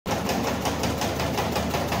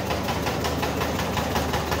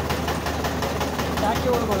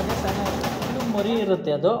ಒಳಗೆ ಸಣ್ಣ ಮರಿ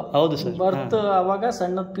ಇರುತ್ತೆ ಅದು. ಹೌದು ಸರ್. ಬರ್ತ್ ಅವಾಗ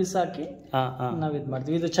ಸಣ್ಣದ ಪೀಸ್ ಹಾಕಿ ನಾವು ಇದು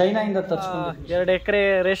ಮಾಡ್ತೀವಿ. ಇದು ಚೈನಾಯಿಂದ ತರಿಸ್ಕೊಂಡು 2 ಎಕರೆ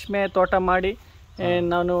ರೇಷ್ಮೆ ತೋಟ ಮಾಡಿ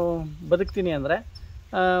ನಾನು ಬದುಕ್ತೀನಿ ಅಂದರೆ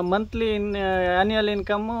ಆ್ಯನ್ಯಲ್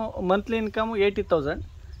ಇನ್ಕಮ್ಮು 80,000,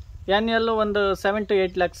 ಆ್ಯನ್ಯಲ್ಲು ಒಂದು 7 to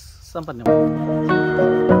 8 lakhs ಸಂಪಾದನೆ ಮಾಡ್ತೀನಿ.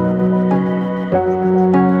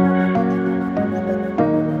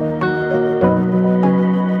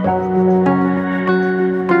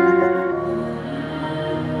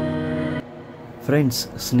 ಫ್ರೆಂಡ್ಸ್,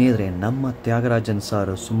 ಸ್ನೇಹಿತರೆ, ನಮ್ಮ ತ್ಯಾಗರಾಜನ್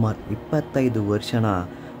ಸಾರು ಸುಮಾರು 25 ವರ್ಷನ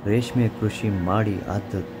ರೇಷ್ಮೆ ಕೃಷಿ ಮಾಡಿ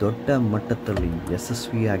ಅದು ದೊಡ್ಡ ಮಟ್ಟದಲ್ಲಿ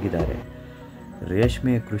ಯಶಸ್ವಿಯಾಗಿದ್ದಾರೆ.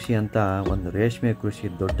 ರೇಷ್ಮೆ ಕೃಷಿ ಅಂತ ಒಂದು ರೇಷ್ಮೆ ಕೃಷಿ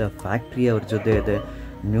ದೊಡ್ಡ ಫ್ಯಾಕ್ಟ್ರಿ ಅವ್ರ ಜೊತೆ ಇದೆ.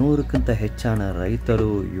 100ಕ್ಕಿಂತ ಹೆಚ್ಚಾನ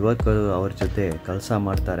ರೈತರು, ಯುವಕರು ಅವ್ರ ಜೊತೆ ಕೆಲಸ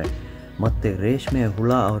ಮಾಡ್ತಾರೆ. ಮತ್ತು ರೇಷ್ಮೆ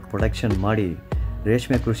ಹುಳ ಅವ್ರ ಪ್ರೊಡಕ್ಷನ್ ಮಾಡಿ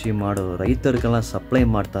ರೇಷ್ಮೆ ಕೃಷಿ ಮಾಡೋ ರೈತರಿಗೆಲ್ಲ ಸಪ್ಲೈ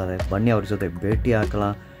ಮಾಡ್ತಾರೆ. ಬನ್ನಿ ಅವ್ರ ಜೊತೆ ಭೇಟಿ ಹಾಕಲ್ಲ,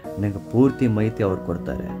 ನನಗೆ ಪೂರ್ತಿ ಮಾಹಿತಿ ಅವ್ರು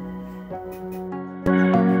ಕೊಡ್ತಾರೆ.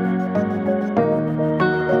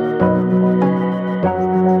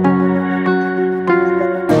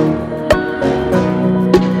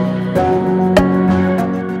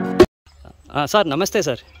 ಸರ್ ನಮಸ್ತೆ.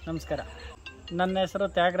 ಸರ್ ನಮಸ್ಕಾರ. ನನ್ನ ಹೆಸರು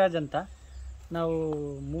ತ್ಯಾಗರಾಜ್ ಅಂತ. ನಾವು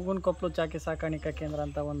ಮೂಗನಕೊಪ್ಪಲು ಚಾಕಿ ಸಾಕಾಣಿಕಾ ಕೇಂದ್ರ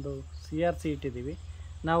ಅಂತ ಒಂದು CRC ಇಟ್ಟಿದ್ದೀವಿ.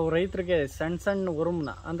 ನಾವು ರೈತರಿಗೆ ಸಣ್ಣ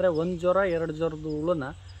ಉರುಮ್ನ ಅಂದರೆ 1 ಜ್ವರ 2 ಜ್ವರದ ಹುಳನ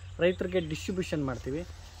ರೈತರಿಗೆ ಡಿಸ್ಟ್ರಿಬ್ಯೂಷನ್ ಮಾಡ್ತೀವಿ.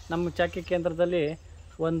 ನಮ್ಮ ಚಾಕಿ ಕೇಂದ್ರದಲ್ಲಿ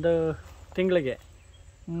ಒಂದು ತಿಂಗಳಿಗೆ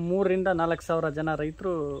 3,000 to 4,000 ಜನ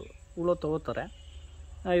ರೈತರು ಹುಳು ತೊಗೋತಾರೆ.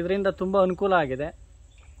 ಇದರಿಂದ ತುಂಬ ಅನುಕೂಲ ಆಗಿದೆ.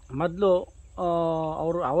 ಮೊದಲು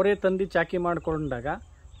ಅವರೇ ತಂದು ಚಾಕಿ ಮಾಡಿಕೊಂಡಾಗ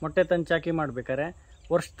ಮೊಟ್ಟೆ ತಂದು ಚಾಕಿ ಮಾಡಬೇಕಾದ್ರೆ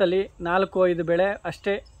ವರ್ಷದಲ್ಲಿ 4-5 ಬೆಳೆ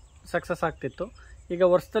ಅಷ್ಟೇ ಸಕ್ಸಸ್ ಆಗ್ತಿತ್ತು. ಈಗ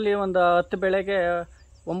ವರ್ಷದಲ್ಲಿ ಒಂದು 10 ಬೆಳೆಗೆ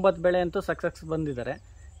 9 ಬೆಳೆ ಅಂತೂ ಸಕ್ಸಸ್ ಬಂದಿದ್ದಾರೆ.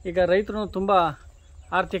 ಈಗ ರೈತರು ತುಂಬ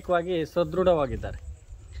ಆರ್ಥಿಕವಾಗಿ ಸದೃಢವಾಗಿದ್ದಾರೆ.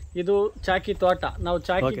 ಇದು ಚಾಕಿ ತೋಟ. ನಾವು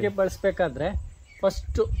ಚಾಕಿಗೆ ಬಳಸಬೇಕಾದ್ರೆ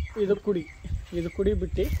ಫಸ್ಟು ಇದು ಕುಡಿ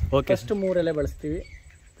ಬಿಟ್ಟು ಫಸ್ಟ್ 3 ಎಲೆ ಬಳಸ್ತೀವಿ.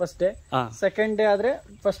 ಫಸ್ಟ್ ಡೇ, ಸೆಕೆಂಡ್ ಡೇ ಆದರೆ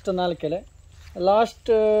ಫಸ್ಟ್ 4 ಎಲೆ, ಲಾಸ್ಟ್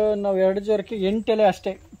ನಾವು 2 ಜ್ವರಕ್ಕೆ 8 ಎಲೆ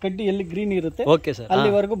ಅಷ್ಟೇ ಕಡ್ಡಿ ಎಲ್ಲಿ ಗ್ರೀನ್ ಇರುತ್ತೆ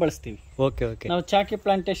ಅಲ್ಲಿವರೆಗೂ ಬಳಸ್ತೀವಿ. ನಾವು ಚಾಕಿ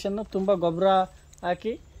ಪ್ಲಾಂಟೇಶನ್ ತುಂಬಾ ಗೊಬ್ಬರ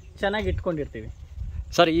ಹಾಕಿ ಚೆನ್ನಾಗಿ ಇಟ್ಕೊಂಡಿರ್ತೀವಿ.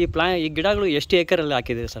 ಸರ್ ಈ ಗಿಡಗಳು ಎಷ್ಟು ಎಕರೆಲ್ಲಿ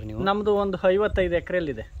ಹಾಕಿದ್ದೀರಿ ಸರ್ ನೀವು? ನಮ್ದು ಒಂದು 55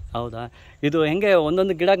 ಎಕರೆಯಲ್ಲಿದೆ. ಹೌದಾ? ಇದು ಹೆಂಗೆ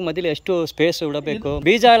ಒಂದೊಂದು ಗಿಡಕ್ಕೆ ಮೊದಲು ಎಷ್ಟು ಸ್ಪೇಸ್ ಇಡಬೇಕು?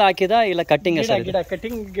 ಬೀಜ ಹಾಕಿದ ಇಲ್ಲ ಕಟ್ಟಿಂಗ್?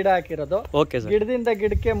 ಕಟಿಂಗ್ ಗಿಡ ಹಾಕಿರೋದು. ಗಿಡದಿಂದ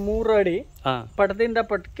ಗಿಡಕ್ಕೆ 3 ಅಡಿ, ಪಟದಿಂದ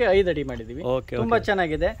ಪಟಕ್ಕೆ 5 ಅಡಿ ಮಾಡಿದೀವಿ. ತುಂಬಾ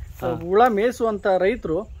ಚೆನ್ನಾಗಿದೆ. ಹುಳ ಮೇಯಿಸುವಂತ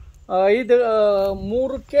ರೈತರು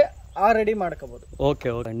 3ಕ್ಕೆ 6 ಅಡಿ ಮಾಡ್ಕೋಬಹುದು.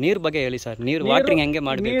 ನೀರ್ ಬಗ್ಗೆ ಹೇಳಿ ಸರ್. ನೀರು ವಾಟರಿಂಗ್ ಹೆಂಗೆ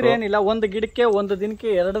ಮಾಡಬೇಕು? ನೀರ್ ಏನಿಲ್ಲ, ಒಂದು ಗಿಡಕ್ಕೆ ಒಂದು ದಿನಕ್ಕೆ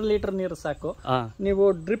 2 ಲೀಟರ್ ನೀರು ಸಾಕು. ನೀವು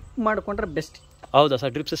ಡ್ರಿಪ್ ಮಾಡ್ಕೊಂಡ್ರೆ ಬೆಸ್ಟ್. ಹೌದಾ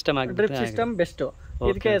ಸರ್? Drip system best.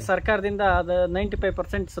 ಇದಕ್ಕೆ ಸರ್ಕಾರದಿಂದ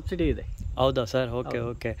 95% ಸಬ್ಸಿಡಿ ಇದೆ. ಹೌದಾ ಸರ್?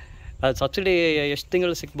 ಓಕೆ. ಸಬ್ಸಿಡಿ ಎಷ್ಟು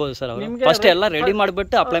ತಿಂಗಳು ಸಿಗ್ಬೋದು ಸರ್? ಫಸ್ಟ್ ಎಲ್ಲ ರೆಡಿ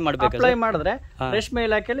ಮಾಡಿಬಿಟ್ಟು ಅಪ್ಲೈ ಮಾಡಬೇಕು. ಅಪ್ಲೈ ಮಾಡಿದ್ರೆ ರೇಷ್ಮೆ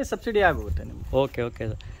ಇಲಾಖೆಯಲ್ಲಿ ಸಬ್ಸಿಡಿ ಆಗುತ್ತೆ ನಿಮ್ಗೆ. ಓಕೆ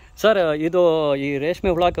ಸರ್, ಇದು ಈ ರೇಷ್ಮೆ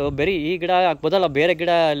ಹುಳಕ್ಕೆ ಬರೀ ಈ ಗಿಡ ಹಾಕ್ಬೋದಲ್ಲ, ಬೇರೆ ಗಿಡ?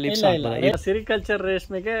 ಸಿರಿಕಲ್ಚರ್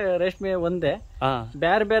ರೇಷ್ಮೆ ಒಂದೇ,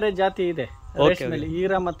 ಬೇರೆ ಬೇರೆ ಜಾತಿ ಇದೆ ರೇಷ್ಮೆಲಿ.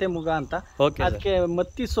 ಈರ ಮತ್ತೆ ಮುಗ ಅಂತ. ಅದಕ್ಕೆ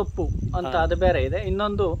ಮತ್ತಿ ಸೊಪ್ಪು ಅಂತ ಅದು ಬೇರೆ ಇದೆ.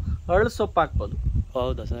 ಇನ್ನೊಂದು ಹರಳು ಸೊಪ್ಪು ಹಾಕ್ಬೋದು.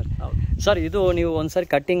 ಹೌದಾ ಸರ್? ಸರ್, ಇದು ನೀವು ಒಂದ್ಸರಿ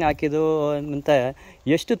ಕಟ್ಟಿಂಗ್ ಹಾಕಿದ್ದು ಅಂತ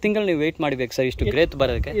ಎಷ್ಟು ತಿಂಗಳು ನೀವು ವೇಟ್ ಮಾಡಬೇಕು ಸರ್ ಇಷ್ಟು ಗ್ರೇತ್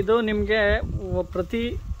ಬರೋದಕ್ಕೆ? ಇದು ನಿಮ್ಗೆ ಪ್ರತಿ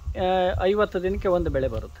 50 ದಿನಕ್ಕೆ ಒಂದು ಬೆಳೆ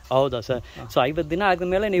ಬರುತ್ತೆ. ಹೌದಾ ಸರ್? ಸೊ 50 ದಿನ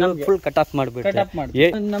ಆದ್ಮೇಲೆ ನೀವು ಫುಲ್ ಕಟ್ ಆಫ್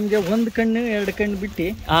ಮಾಡ್ಬಿಟ್ಟು ನಮ್ಗೆ 1 ಕಣ್ಣು 2 ಕಣ್ಣು ಬಿಟ್ಟು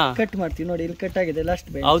ಕಟ್ ಮಾಡ್ತೀವಿ. ನೋಡಿ, ಇಲ್ಲಿ ಕಟ್ ಆಗಿದೆ ಲಾಸ್ಟ್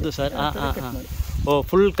ಬೆಳೆ. ಹೌದು ಸರ್.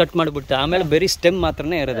 ಫುಲ್ ಕಟ್ ಮಾಡಿಬಿಟ್ಟು ಆಮೇಲೆ ಬರೀ ಸ್ಟೆಮ್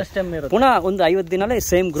ಮಾತ್ರನೇ ಇರುತ್ತೆ. ಪುನಃ ಒಂದು 50 ದಿನಲ್ಲೇ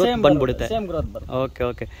ಸೇಮ್ ಗ್ರೋತ್ ಬಂದ್ಬಿಡುತ್ತೆ.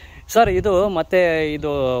 ಓಕೆ ಸರ್, ಇದು ಮತ್ತೆ ಇದು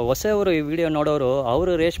ಹೊಸವರು ಈ ವಿಡಿಯೋ ನೋಡೋರು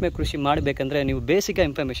ಅವರು ರೇಷ್ಮೆ ಕೃಷಿ ಮಾಡಬೇಕಂದ್ರೆ ನೀವು ಬೇಸಿಕ್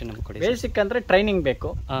ಇನ್ಫಾರ್ಮೇಶನ್ ನಮ್ಗೆ ಕೊಡಿ. ಬೇಸಿಕ್ ಅಂದ್ರೆ ಟ್ರೈನಿಂಗ್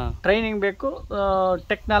ಬೇಕು.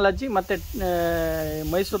 ಟೆಕ್ನಾಲಜಿ ಮತ್ತೆ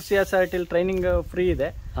ಮೈಸೂರು CSIRT ಟ್ರೈನಿಂಗ್ ಫ್ರೀ ಇದೆ.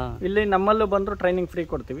 ಇಲ್ಲಿ ನಮ್ಮಲ್ಲೂ ಬಂದ್ರು ಟ್ರೈನಿಂಗ್ ಫ್ರೀ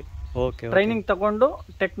ಕೊಡ್ತೀವಿ. ಟ್ರೈನಿಂಗ್ ತಗೊಂಡು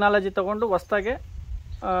ಟೆಕ್ನಾಲಜಿ ತಗೊಂಡು ಹೊಸದಾಗೆ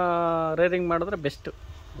ರೇರಿಂಗ್ ಮಾಡಿದ್ರೆ ಬೆಸ್ಟ್.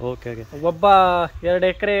 ಒಬ್ಬ 2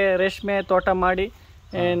 ಎಕರೆ ರೇಷ್ಮೆ ತೋಟ ಮಾಡಿ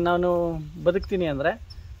ನಾನು ಬದುಕ್ತೀನಿ ಅಂದರೆ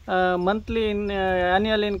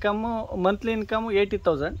ಆ್ಯನ್ಯಲ್ ಇನ್ಕಮ್ಮು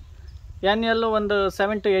 80,000, ಆ್ಯನ್ಯಲ್ಲು ಒಂದು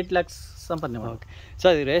 7 to 8 lakhs ಸಂಪಾದನೆ ಮಾಡಿ.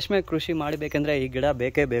 ಸರ್, ರೇಷ್ಮೆ ಕೃಷಿ ಮಾಡಬೇಕಂದ್ರೆ ಈ ಗಿಡ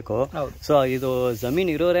ಬೇಕೇ ಬೇಕು. ಸೊ ಇದು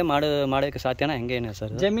ಜಮೀನು ಇರೋರೇ ಮಾಡೋಕ್ಕೆ ಸಾಧ್ಯನಾ? ಹೆಂಗೇನು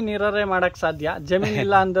ಸರ್? ಜಮೀನು ಇರೋರೇ ಮಾಡಕ್ ಸಾಧ್ಯ. ಜಮೀನ್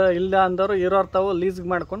ಇಲ್ಲ ಅಂದವರು ಇರೋರ್ ತಾವು ಲೀಸ್ಗೆ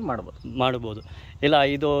ಮಾಡ್ಕೊಂಡು ಮಾಡ್ಬೋದು. ಇಲ್ಲ,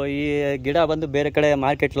 ಇದು ಈ ಗಿಡ ಬಂದು ಬೇರೆ ಕಡೆ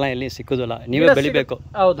ಮಾರ್ಕೆಟ್ ಎಲ್ಲಿ ಸಿಕ್ಕುದಿಲ್ಲ, ನೀವೇ ಬೆಳಿಬೇಕು.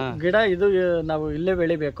 ಹೌದು, ಗಿಡ ಇದು ನಾವು ಇಲ್ಲೇ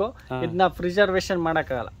ಬೆಳಿಬೇಕು. ಇದನ್ನ ಪ್ರಿಸರ್ವೇಶನ್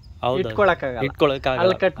ಮಾಡಕ್ಕಾಗಲ್ಲ,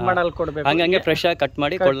 ಹಂಗೆ ಫ್ರೆಶ್ ಆಗಿ ಕಟ್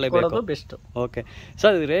ಮಾಡಿ ಕೊಡಲೇಬೇಕು. ಬೆಸ್ಟ್. ಓಕೆ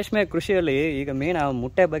ಸರ್, ರೇಷ್ಮೆ ಕೃಷಿಯಲ್ಲಿ ಈಗ ಮೇನ್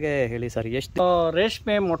ಮೊಟ್ಟೆ ಬಗ್ಗೆ ಹೇಳಿ ಸರ್. ಎಷ್ಟು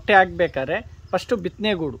ರೇಷ್ಮೆ ಮೊಟ್ಟೆ ಆಗ್ಬೇಕಾದ್ರೆ ಫಸ್ಟ್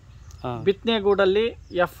ಬಿತ್ತನೆಗೂಡಲ್ಲಿ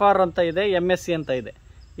FR ಅಂತ ಇದೆ, MSC ಅಂತ ಇದೆ.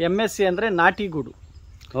 MSC ಅಂದ್ರೆ ನಾಟಿ ಗೂಡು.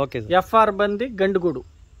 Okay sir. FR ಬಂದು ಗಂಡುಗೂಡು.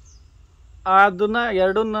 ಅದನ್ನ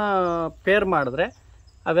ಎರಡನ್ನ ಪೇರ್ ಮಾಡಿದ್ರೆ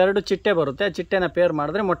ಅವೆರಡು ಚಿಟ್ಟೆ ಬರುತ್ತೆ. ಆ ಚಿಟ್ಟೆನ ಪೇರ್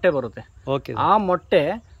ಮಾಡಿದ್ರೆ ಮೊಟ್ಟೆ ಬರುತ್ತೆ. ಓಕೆ. ಆ ಮೊಟ್ಟೆ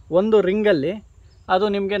ಒಂದು ರಿಂಗಲ್ಲಿ ಅದು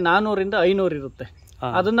ನಿಮಗೆ 400 ಇಂದ 500 ಇರುತ್ತೆ.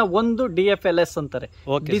 ಅದನ್ನ ಒಂದು DFLS ಅಂತಾರೆ.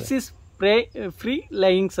 ಡಿಸೀಸ್ ಫ್ರೀ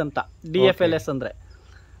ಲೈಯಿಂಗ್ಸ್ ಅಂತ DFLS ಅಂದ್ರೆ.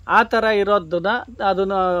 ಆ ಥರ ಇರೋದನ್ನ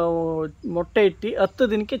ಅದನ್ನ ಮೊಟ್ಟೆ ಇಟ್ಟು 10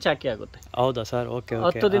 ದಿನಕ್ಕೆ ಚಾಕಿ ಆಗುತ್ತೆ. ಹೌದಾ ಸರ್? ಓಕೆ.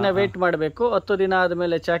 10 ದಿನ ವೇಟ್ ಮಾಡಬೇಕು. 10 ದಿನ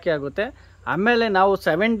ಆದಮೇಲೆ ಚಾಕಿ ಆಗುತ್ತೆ. ಆಮೇಲೆ ನಾವು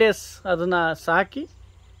 7 ಡೇಸ್ ಅದನ್ನ ಸಾಕಿ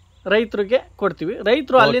ರೈತರಿಗೆ ಕೊಡ್ತೀವಿ.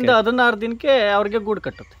 ರೈತರು ಅಲ್ಲಿಂದ 16 ದಿನಕ್ಕೆ ಅವ್ರಿಗೆ ಗೂಡು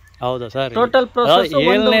ಕಟ್ಟುತ್ತೆ. ಹೌದಾ ಸರ್? ಟೋಟಲ್ ಪ್ರೋಸೆಸ್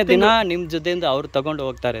 7ನೇ ದಿನ ನಿಮ್ ಜೊತೆಯಿಂದ ಅವ್ರು ತಗೊಂಡು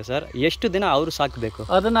ಹೋಗ್ತಾರೆ ಸರ್. ಎಷ್ಟು ದಿನ ಅವ್ರು ಸಾಕ್ಬೇಕು?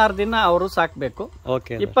 16 ದಿನ ಅವರು ಸಾಕ್ಬೇಕು.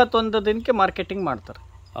 ಓಕೆ. 21 ದಿನಕ್ಕೆ ಮಾರ್ಕೆಟಿಂಗ್ ಮಾಡ್ತಾರೆ.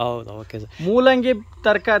 ಹೌದಾ? Okay sir. ಮೂಲಂಗಿ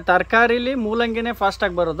ತರಕಾರಿಲಿ ಮೂಲಂಗಿನೇ ಫಾಸ್ಟ್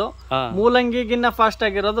ಆಗಿ ಬರೋದು. ಮೂಲಂಗಿಗಿನ್ನ ಫಾಸ್ಟ್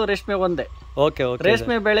ಆಗಿರೋದು ರೇಷ್ಮೆ ಒಂದೇ. ಓಕೆ. ಓಕೆ.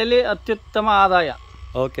 ರೇಷ್ಮೆ ಬೆಳೆಲಿ ಅತ್ಯುತ್ತಮ ಆದಾಯ.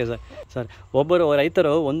 Okay sir. ಸರ್, ಒಬ್ಬರು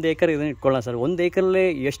ರೈತರು 1 ಎಕರೆ ಇದನ್ನ ಇಟ್ಕೊಳ್ಳೋಣ ಸರ್. 1 ಎಕರೆಲ್ಲಿ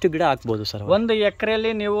ಎಷ್ಟು ಗಿಡ ಹಾಕ್ಬೋದು ಸರ್? 1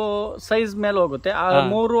 ಎಕರೆಯಲ್ಲಿ ನೀವು ಸೈಜ್ ಮೇಲೆ ಹೋಗುತ್ತೆ.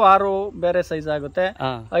 3, 6 ಬೇರೆ ಸೈಜ್ ಆಗುತ್ತೆ.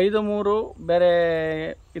 5, 3 ಬೇರೆ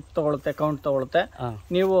ಇದು ತಗೊಳುತ್ತೆ, ಕೌಂಟ್ ತಗೊಳುತ್ತೆ.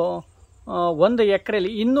 ನೀವು 1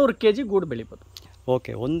 ಎಕರೆಯಲ್ಲಿ 200 kg ಗೂಡು ಬೆಳಿಬೋದು.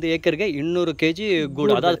 ಓಕೆ. 1 ಎಕರೆಗೆ 200 kg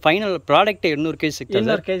ಗೂಡು. ಅದಾದ ಫೈನಲ್ ಪ್ರಾಡಕ್ಟ್ 200 kg ಸಿಗ್ತದೆ.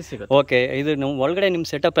 200 kg ಸಿಗುತ್ತೆ. ಓಕೆ. ಇದು ನಮ್ಮ ಒಳಗಡೆ ನಿಮ್ಮ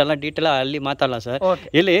ಸೆಟಪ್ ಎಲ್ಲ ಡೀಟೇಲ್ ಅಲ್ಲಿ ಮಾತಾಡಲ್ಲ ಸರ್.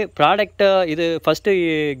 ಇಲ್ಲಿ ಪ್ರಾಡಕ್ಟ್ ಇದು ಫಸ್ಟ್ ಈ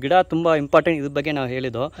ಗಿಡ ತುಂಬಾ ಇಂಪಾರ್ಟೆಂಟ್. ಇದ್ರ ಬಗ್ಗೆ ನಾವು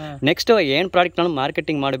ಹೇಳಿದ್ದು. ನೆಕ್ಸ್ಟ್ ಏನ್ ಪ್ರಾಡಕ್ಟ್ ನಾವು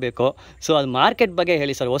ಮಾರ್ಕೆಟಿಂಗ್ ಮಾಡಬೇಕು. ಸೊ ಅದು ಮಾರ್ಕೆಟ್ ಬಗ್ಗೆ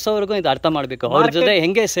ಹೇಳಿ ಸರ್. ಹೊಸವರೆಗೂ ಇದು ಅರ್ಥ ಮಾಡಬೇಕು. ಅವ್ರ ಜೊತೆ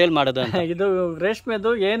ಹೆಂಗೆ ಸೇಲ್ ಮಾಡೋದು ಅಂತ. ಇದು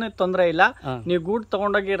ರೇಷ್ಮೆದು ಏನು ತೊಂದರೆ ಇಲ್ಲ. ನೀವು ಗೂಡು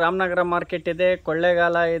ತಗೊಂಡೋಗಿ ರಾಮನಗರ ಮಾರ್ಕೆಟ್ ಇದೆ,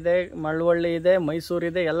 ಕೊಳ್ಳೇಗಾಲ ಇದೆ, ಮಳವಳ್ಳಿ ಇದೆ, ಮೈಸೂರು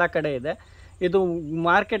ಇದೆ, ಎಲ್ಲ ಕಡೆ ಇದೆ. ಇದು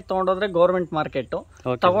ಮಾರ್ಕೆಟ್ ತಗೊಂಡೋದ್ರೆ ಗೌರ್ಮೆಂಟ್ ಮಾರ್ಕೆಟ್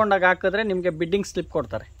ತಗೊಂಡಾಗ ಹಾಕಿದ್ರೆ ನಿಮ್ಗೆ ಬಿಡ್ಡಿಂಗ್ ಸ್ಲಿಪ್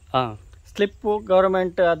ಕೊಡ್ತಾರೆ. ಸ್ಲಿಪ್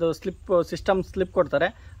ಗೌರ್ಮೆಂಟ್ ಅದು ಸ್ಲಿಪ್ ಸಿಸ್ಟಮ್ ಸ್ಲಿಪ್ ಕೊಡ್ತಾರೆ.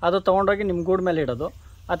 ಅದು ತಗೊಂಡೋಗಿ ನಿಮ್ ಗೂಡ್ ಮೇಲೆ ಇಡೋದು.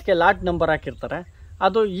 ಅದಕ್ಕೆ ಲಾಟ್ ನಂಬರ್ ಹಾಕಿರ್ತಾರೆ.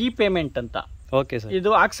 ಅದು ಇ ಪೇಮೆಂಟ್ ಅಂತ. Okay sir.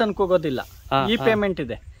 ಇದು ಆಕ್ಷನ್ ಹೋಗೋದಿಲ್ಲ. ಇ ಪೇಮೆಂಟ್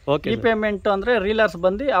ಇದೆ. ಇ ಪೇಮೆಂಟ್ ಅಂದ್ರೆ ರೀಲರ್ಸ್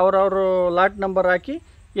ಬಂದು ಅವ್ರವ್ರು ಲಾಟ್ ನಂಬರ್ ಹಾಕಿ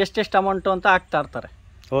ಎಷ್ಟೆಷ್ಟು ಅಮೌಂಟ್ ಅಂತ ಹಾಕ್ತಾ ಇರ್ತಾರೆ.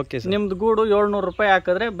 Okay sir. ನಿಮ್ದು ಗೂಡು 700 ರೂಪಾಯಿ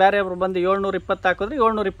ಹಾಕಿದ್ರೆ ಬೇರೆಯವರು ಬಂದು 720 ಹಾಕಿದ್ರೆ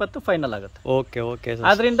 720 ಫೈನಲ್ ಆಗುತ್ತೆ. ಓಕೆ. ಓಕೆ.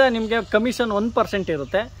 ಅದರಿಂದ ನಿಮ್ಗೆ ಕಮಿಷನ್ 1%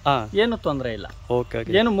 ಇರುತ್ತೆ. ಏನು ತೊಂದರೆ ಇಲ್ಲ. ಓಕೆ.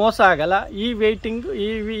 ಏನು ಮೋಸ ಆಗಲ್ಲ. ಈ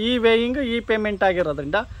ವೇಯಿಂಗ್ ಈ ಪೇಮೆಂಟ್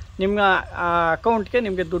ಆಗಿರೋದ್ರಿಂದ ನಿಮ್ಮ ಅಕೌಂಟ್ಗೆ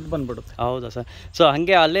ನಿಮ್ಗೆ ದುಡ್ಡು ಬಂದ್ಬಿಡುತ್ತೆ. ಹೌದಾ ಸರ್? ಸೊ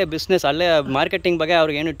ಹಂಗೆ ಅಲ್ಲೇ ಬಿಸ್ನೆಸ್ ಅಲ್ಲೇ ಮಾರ್ಕೆಟಿಂಗ್ ಬಗ್ಗೆ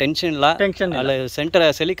ಅವ್ರಿಗೆ ಏನು ಟೆನ್ಷನ್ ಇಲ್ಲ. ಅಲ್ಲೇ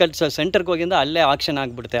ಸೆಲಿಕಲ್ಚರ್ ಸೆಂಟರ್ಗೆ ಹೋಗಿಂದ ಅಲ್ಲೇ ಆಕ್ಷನ್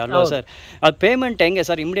ಆಗ್ಬಿಡುತ್ತೆ ಅಲ್ವಾ ಸರ್? ಅದು ಪೇಮೆಂಟ್ ಹೆಂಗೆ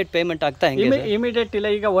ಸರ್? ಇಮಿಡಿಯೇಟ್ ಪೇಮೆಂಟ್ ಆಗ್ತಾ ಹೆಂಗೆ? ಇಮಿಡಿಯೇಟ್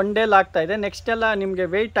ಇಲ್ಲ. ಈಗ 1 ಡೇಲ್ ಆಗ್ತಾ ಇದೆ. ನೆಕ್ಸ್ಟ್ ಎಲ್ಲ ನಿಮ್ಗೆ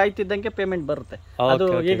ವೇಟ್ ಆಯ್ತಿದ್ದಂಗೆ ಪೇಮೆಂಟ್ ಬರುತ್ತೆ. ಅದು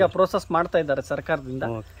ಈಗ ಪ್ರೋಸೆಸ್ ಮಾಡ್ತಾ ಇದ್ದಾರೆ ಸರ್ಕಾರದಿಂದ.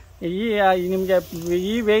 ನಿಮ್ಗೆ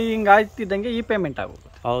ಈ ವೇಯಿಂಗ್ ಆಯ್ತಿದ್ದಂಗೆ ಈ ಪೇಮೆಂಟ್ ಆಗುತ್ತೆ.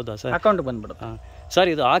 ಹೌದಾ ಸರ್? ಅಕೌಂಟ್ ಬಂದ್ಬಿಡುತ್ತೆ. ಸರ್,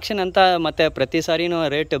 ಇದು ಆಕ್ಷನ್ ಅಂತ ಮತ್ತೆ ಪ್ರತಿ ಸಾರಿನೂ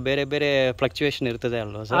ರೇಟ್ ಬೇರೆ ಬೇರೆ ಫ್ಲಕ್ಚುಯೇಷನ್ ಇರ್ತದೆ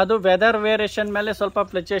ಅಲ್ವಾ ಸರ್? ಅದು ವೆದರ್ ವೇರಿಯೇಷನ್ ಮೇಲೆ ಸ್ವಲ್ಪ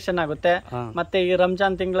ಫ್ಲಕ್ಚುಯೇಷನ್ ಆಗುತ್ತೆ. ಮತ್ತೆ ಈ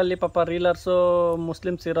ರಂಜಾನ್ ತಿಂಗಳಲ್ಲಿ ಪಾಪ ರೀಲರ್ಸ್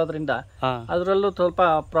ಮುಸ್ಲಿಮ್ಸ್ ಇರೋದ್ರಿಂದ ಅದರಲ್ಲೂ ಸ್ವಲ್ಪ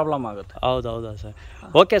ಪ್ರಾಬ್ಲಮ್ ಆಗುತ್ತೆ. ಹೌದೌದಾ ಸರ್?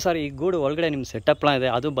 Okay sir. ಈ ಗೂಡು ಒಳಗಡೆ ನಿಮ್ಮ ಸೆಟಪ್ ಇದೆ,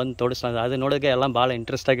 ಅದು ಬಂದು ತೋರಿಸ್ತಾ ಇದೆ. ಅದು ನೋಡೋಕೆ ಎಲ್ಲ ಭಾಳ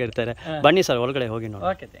ಇಂಟ್ರೆಸ್ಟ್ ಆಗಿರ್ತಾರೆ. ಬನ್ನಿ ಸರ್, ಒಳಗಡೆ ಹೋಗಿ ನೋಡಿ.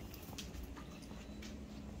 Okay, thank you.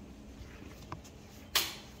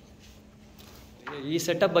 ಈ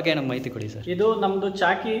ಸೆಟಪ್ ಬಗ್ಗೆ ನಮ್ಗೆ ಮಾಹಿತಿ ಕೊಡಿ ಸರ್. ಇದು ನಮ್ಮದು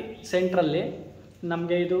ಚಾಕಿ ಸೆಂಟ್ರಲ್ಲಿ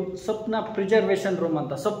ನಮಗೆ ಇದು ಸೊಪ್ಪನ್ನ ಪ್ರಿಸರ್ವೇಷನ್ ರೂಮ್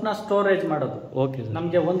ಅಂತ. ಸೊಪ್ಪನ್ನ ಸ್ಟೋರೇಜ್ ಮಾಡೋದು. ಓಕೆ.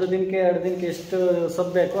 ನಮಗೆ 1 ದಿನಕ್ಕೆ 2 ದಿನಕ್ಕೆ ಎಷ್ಟು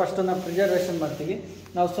ಸೊಪ್ಪು ಬೇಕೋ ಅಷ್ಟನ್ನ ಪ್ರಿಸರ್ವೇಷನ್ ಮಾಡ್ತೀವಿ.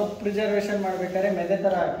 ನಾವು ಸೊಪ್ಪು ಪ್ರಿಸರ್ವೇಷನ್ ಮಾಡ್ಬೇಕಾದ್ರೆ ಮೆದೆ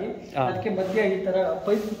ತರ ಹಾಕಿ ಅದಕ್ಕೆ ಮಧ್ಯೆ ಈ ತರ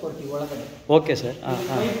ಪೈಪ್ ಕೊಡ್ತೀವಿ ಒಳಗಡೆ. Okay sir.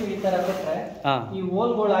 ಪೈಪ್ ಈ ತರ ಕೊಟ್ಟರೆ ಈ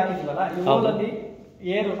ಹೋಲ್ಗಳು ಹಾಕಿದ್ವಲ್ಲ, ಈ ಹೋಲಲ್ಲಿ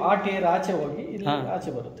ಹಾಟ್ ಏರ್ ಆಚೆ ಹೋಗಿ ಇಲ್ಲಿ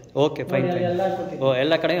ಆಚೆ ಬರುತ್ತೆ. Okay, fine.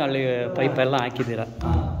 ಎಲ್ಲ ಕಡೆ ಅಲ್ಲಿ ಪೈಪ್ ಎಲ್ಲ ಹಾಕಿದ್ದೀರಾ?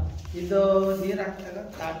 ಇದು ನೀರು ಹಾಕ್ತಾಗ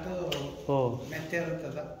ತಾಟು ಮೆತ್ತೆ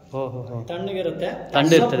ಇರ್ತದ, ತಣ್ಣಗಿರುತ್ತೆ,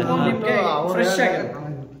 ತಣ್ಣಗಿರ್ತದೆ, ಫ್ರೆಶ್ ಆಗಿರುತ್ತೆ.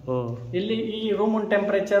 ಇಲ್ಲಿ ಈ ರೂಮ್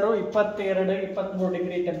ಟೆಂಪರೇಚರ್ 22-23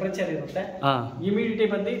 ಡಿಗ್ರಿ ಟೆಂಪರೇಚರ್ ಇರುತ್ತೆ. ಹ್ಯೂಮಿಡಿಟಿ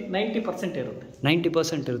ಬಂದು 90% ಇರುತ್ತೆ.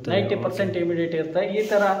 90% ಇರುತ್ತೆ. 90% ಹ್ಯೂಮಿಡಿಟಿ ಇರುತ್ತೆ. ಈ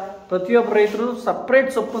ತರ ಪ್ರತಿಯೊಬ್ಬ ರೈತರು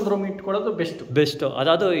ಸಪ್ರೇಟ್ ಸೊಪ್ಪು ರೂಮ್ ಇಟ್ಕೊಳ್ಳೋದು ಬೆಸ್ಟ್.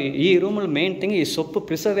 ಅದಾದ ಈ ರೂಮಲ್ಲಿ ಮೇನ್ ಥಿಂಗ್ ಈ ಸೊಪ್ಪು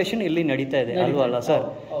ಪ್ರಿಸರ್ವೇಷನ್ ಇಲ್ಲಿ ನಡೀತಾ ಇದೆ ಅಲ್ವಲ್ಲ ಸರ್?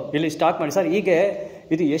 ಇಲ್ಲಿ ಸ್ಟಾಕ್ ಮಾಡಿ ಸರ್. ಈಗ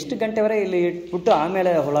ಇದು ಎಷ್ಟು ಗಂಟೆವರೆಗೆ ಇಲ್ಲಿ ಇಟ್ಬಿಟ್ಟು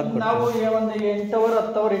ಆಮೇಲೆ ಹೊಳಕ್ಕೆ ನಾವು ಒಂದು 8 ಅವರ್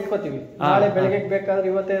 10 ಅವರ್ ಇಟ್ಕೋತೀವಿ. ನಾಳೆ ಬೆಳಗ್ಗೆ ಬೇಕಾದ್ರೆ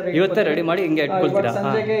ಇವತ್ತೇ ರೆಡಿ ಮಾಡಿ ಹಿಂಗೆ ಇಟ್ಕೊಳ್ತೀರಾ?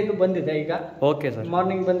 ಸಂಜೆಗೆ ಇದು ಬಂದಿದೆ ಈಗ. Okay sir.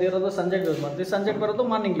 ಮಾರ್ನಿಂಗ್ ಬಂದಿರೋದು ಸಂಜೆಗೆ ಯೂಸ್ ಮಾಡ್ತೀವಿ, ಸಂಜೆಗೆ ಬರೋದು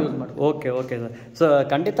ಮಾರ್ನಿಂಗ್ ಯೂಸ್ ಮಾಡ್ತೀವಿ. Okay sir. ಸೊ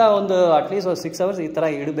ಖಂಡಿತ ಒಂದು ಅಟ್ಲೀಸ್ಟ್ 6 ಅವರ್ಸ್ ಈ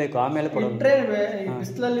ತರ ಇಡಬೇಕು, ಆಮೇಲೆ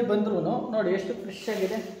ಬಿಸಿಲಲ್ಲಿ ಬಂದ್ರು ನೋಡಿ ಎಷ್ಟು ಫ್ರೆಶ್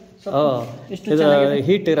ಆಗಿದೆ. ಇದು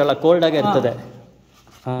ಹೀಟ್ ಇರಲ್ಲ, ಕೋಲ್ಡ್ ಆಗೇ ಇರ್ತದೆ.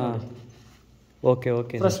 ಓಕೆ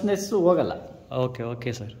ಫ್ರೆಶ್ನೆಸ್ ಹೋಗಲ್ಲ.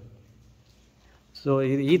 Okay sir. ಸೊ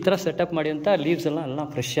ಈ ಥರ ಸೆಟಪ್ ಮಾಡಿ ಅಂತ ಲೀವ್ಸ್ ಎಲ್ಲ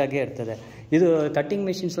ಫ್ರೆಶ್ ಆಗೇ ಇರ್ತದೆ. ಇದು ಕಟಿಂಗ್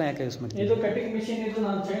ಮೆಷಿನ್ಸ್ ಯಾಕೆ ಯೂಸ್ ಮಾಡ್ತೀವಿ? ಇದು ಕಟಿಂಗ್ ಮೆಷಿನ್, ಇದು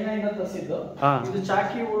ನಾನು ಚೈನಾದಿಂದ ತರಿಸಿದ್ದು. ಇದು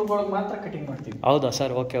ಚಾಕಿ ಹುಳುಗಳಿಗೆ ಮಾತ್ರ ಕಟಿಂಗ್ ಮಾಡ್ತೀವಿ. ಹೌದಾ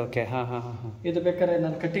ಸರ್? ಓಕೆ. ಇದು ಬೇಕಾದ್ರೆ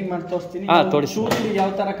ನಾನು ಕಟಿಂಗ್ ಮಾಡಿ ತೋರಿಸ್ತೀನಿ. ತೋರಿಸಿ. ಯಾವ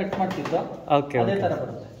ತರ ಕಟ್ ಮಾಡ್ತಿದ್ದೋ ಅದೇ ತರ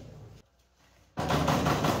ಬರುತ್ತೆ.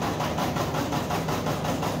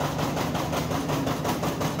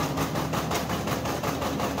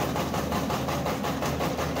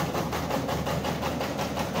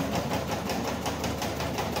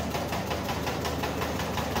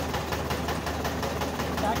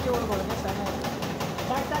 ನೋಡ್ಕೊಳ್ಳಿ ಸಣ್ಣ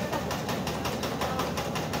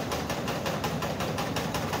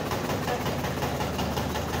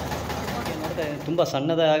ತುಂಬಾ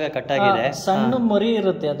ಸಣ್ಣದಾಗ ಕಟ್ ಆಗಿದೆ. ಸಣ್ಣ ಮರಿ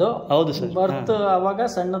ಇರುತ್ತೆ ಅದು. ಹೌದು ಸರ್. ಬರ್ತ್ ಅವಾಗ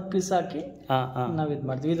ಸಣ್ಣದ ಪೀಸ್ ಹಾಕಿ ನಾವ್ ಇದ್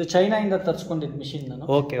ಮಾಡ್ತೀವಿ. ಇದು ಚೈನಾ ಇಂದ ತರ್ಸ್ಕೊಂಡಿದ್ ಮಿಷಿನ್ ನಾನು.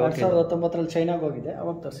 2019 ಚೈನಾಗ ಹೋಗಿದೆ,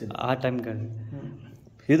 ಅವಾಗ ತರಿಸಿದ್ದೆ ಆ ಟೈಮ್.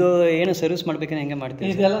 ಇದು ಏನು ಸರ್ವಿಸ್ ಮಾಡ್ಬೇಕಂದ್ರೆ ಹೆಂಗೆ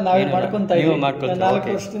ಮಾಡ್ತೀವಿ? ಇದೆಲ್ಲ ನಾವೇ ಮಾಡ್ಕೊಂತ ಇದೀವಿ.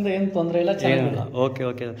 4 ವರ್ಷದಿಂದ ಏನು ತೊಂದರೆ ಇಲ್ಲ, ಚೆನ್ನಾಗಿಲ್ಲ. Okay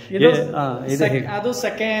okay. ಅದು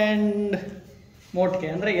ಸೆಕೆಂಡ್ ಮೋಟ್ಗೆ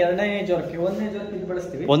ಅಂದ್ರೆ 2ನೇ ಜ್ವರಕ್ಕೆ. 1ನೇ ಜ್ವರಕ್ಕೆ ಇದು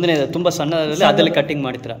ಬಳಸ್ತೀವಿ. 1ನೇ ತುಂಬಾ ಸಣ್ಣದಲ್ಲಿ ಅದರಲ್ಲಿ ಕಟಿಂಗ್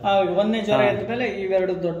ಮಾಡ್ತೀರಾ? 1ನೇ ಜ್ವರ ಆದ್ಮೇಲೆ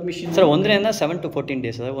ಇವೆರಡು ದೊಡ್ಡ machine. Sir 1ನೇ 7 to 14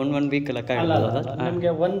 days, 1 weak ಲೆಕ್ಕ ಇರ್ತದ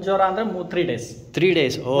ನಮಗೆ. 1 ಜ್ವರ ಅಂದ್ರೆ 3 ಡೇಸ್. 3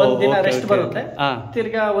 ಡೇಸ್. ಒಂದ್ ದಿನ ರೆಸ್ಟ್ ಬರುತ್ತೆ,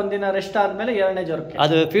 ತಿರ್ಗಾ ಒಂದಿನ ರೆಸ್ಟ್ ಆದ್ಮೇಲೆ 2ನೇ ಜ್ವರಕ್ಕೆ.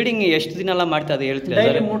 ಅದು ಫೀಡಿಂಗ್ ಎಷ್ಟು ದಿನ ಎಲ್ಲ ಮಾಡ್ತಾ ಅದು ಹೇಳ್ತೀರಾ?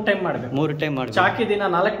 ಡೈಲಿ 3 ಟೈಮ್ ಮಾಡ್ಬೇಕು. 3 ಟೈಮ್ ಮಾಡ್ಬೇಕು. ಚಾಕಿ ದಿನ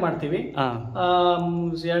 4 ಮಾಡ್ತೀವಿ,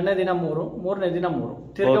 2ನೇ ದಿನ 3, 3ನೇ ದಿನ 3,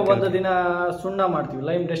 ತಿರ್ಗಾ ಒಂದು ದಿನ ಸುಣ್ಣ ಮಾಡ್ತೀವಿ,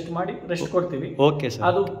 ಲೈಮ್ ರೆಸ್ಟ್ ಮಾಡಿ ರೆಸ್ಟ್ ಕೊಡ್ತೀವಿ. Okay sir.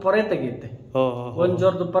 ಅದು ಪೊರೆ ತೆಗೆಯುತ್ತೆ. 1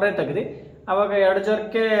 ಜ್ವರದ ಪೊರೆ ತೆಗೆದು ಅವಾಗ 2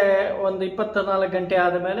 ಜ್ವರಕ್ಕೆ ಒಂದು 24 ಗಂಟೆ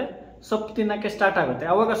ಆದಮೇಲೆ ಸೊಪ್ಪು ತಿನ್ನಕ್ಕೆ ಸ್ಟಾರ್ಟ್ ಆಗುತ್ತೆ.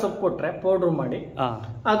 ಅವಾಗ ಸೊಪ್ಪು ಕೊಟ್ರೆ ಪೌಡ್ರ್ ಮಾಡಿ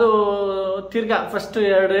ಅದು ತಿರ್ಗಾ ಫಸ್ಟ್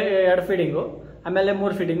 2 ಫೀಡಿಂಗು, ಆಮೇಲೆ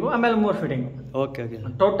 3 ಫೀಡಿಂಗು, ಆಮೇಲೆ 3 feeding. Okay okay.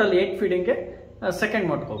 Total 8 ಫೀಡಿಂಗ್ಗೆ second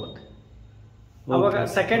ಮೋಟ್ಗೆ ಹೋಗುತ್ತೆ. ಅವಾಗ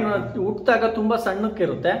ಸೆಕೆಂಡ್ ಹುಟ್ಟಿದಾಗ ತುಂಬಾ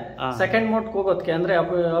ಸಣ್ಣಕ್ಕಿರುತ್ತೆ. ಸೆಕೆಂಡ್ ಮೋಟ್ಗೆ ಹೋಗೋದಕ್ಕೆ ಅಂದ್ರೆ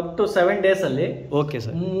ಅಪ್ ಟು 7 ಡೇಸ್ ಅಲ್ಲಿ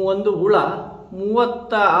ಒಂದು ಹುಳ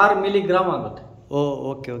 36 ಮಿಲಿಗ್ರಾಮ್ ಆಗುತ್ತೆ.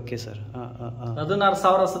 Okay okay sir.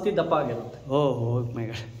 16,000 ಸತಿ ದಪ್ಪ ಆಗಿರುತ್ತೆ. ಮೈ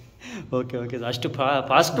ಗಾಡ್. Okay okay. ಅಷ್ಟು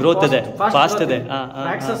ಫಾಸ್ಟ್ ಗ್ರೋತ್ ಇದೆ, ಫಾಸ್ಟ್ ಇದೆ.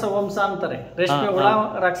 ರಾಕ್ಷಸ ವಂಶ ಅಂತಾರೆ, ರೇಷ್ಮೆ ಹುಳ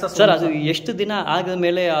ರಾಕ್ಷಸ. ಸರ್ ಅದು ಎಷ್ಟು ದಿನ ಆದ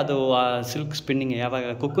ಮೇಲೆ ಅದು ಸಿಲ್ಕ್ ಸ್ಪಿನ್ನಿಂಗ್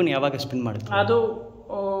ಯಾವಾಗ, ಕುಕ್ಕುನ್ ಯಾವಾಗ ಸ್ಪಿನ್ ಮಾಡುತ್ತೆ? ಅದು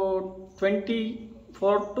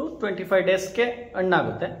 24 to 25 ಡೇಸ್ಗೆ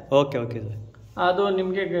ಹಣ್ಣಾಗುತ್ತೆ. Okay okay sir. ಅದು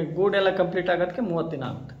ನಿಮಗೆ ಗೂಡೆಲ್ಲ ಕಂಪ್ಲೀಟ್ ಆಗೋದಕ್ಕೆ 30 ದಿನ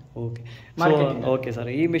ಆಗುತ್ತೆ. Okay okay sir.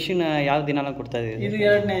 ಈ ಮಿಷಿನ್ ಯಾವ ದಿನ ಕೊಡ್ತಾ ಇದ್ದೀವಿ? ಇದು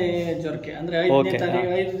 2ನೇ ಜ್ವರಕ್ಕೆ ಅಂದ್ರೆ 5ನೇ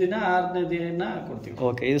ತಾರೀಕು 5 ದಿನ 6ನೇ ದಿನ ಕೊಡ್ತೀವಿ.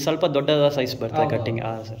 ಓಕೆ. ಇದು ಸ್ವಲ್ಪ ದೊಡ್ಡದ ಸೈಜ್ ಬರ್ತದೆ ಕಟ್ಟಿಂಗ್.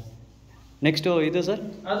 ಸರ್ ನೆಕ್ಸ್ಟ್ ಇದು ಸರ್?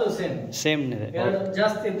 ಅದು ಸೇಮ್ ಇದೆ.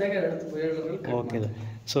 ಜಾಸ್ತಿ ಇದ್ದಾಗ 2. Okay sir.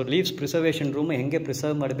 So leaves preservation room ಹೆಂಗೆ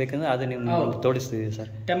ಪ್ರಿಸರ್ವ್ ಮಾಡಬೇಕಂದ್ರೆ ಅದು ನೀವು ತೋರಿಸ್ತೀವಿ sir.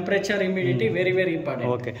 Temperature, humidity very very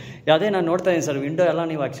important. Okay. ಅದೇ ನಾನು ನೋಡ್ತಾ ಇದ್ದೀನಿ ಸರ್, ವಿಂಡೋ ಎಲ್ಲ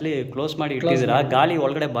ನೀವು ಆಕ್ಚುಲಿ ಕ್ಲೋಸ್ ಮಾಡಿ ಇಟ್ಟಿದ್ದೀರಾ, ಗಾಳಿ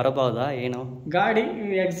ಒಳಗಡೆ ಬರಬಹುದಾ ಏನು? ಗಾಳಿ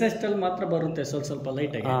ಎಕ್ಸಾಸ್ಟ್ ಅಲ್ಲಿ ಮಾತ್ರ ಬರುತ್ತೆ, ಸ್ವಲ್ಪ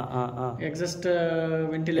ಲೈಟ್ ಆಗಿ. ಎಕ್ಸಾಸ್ಟ್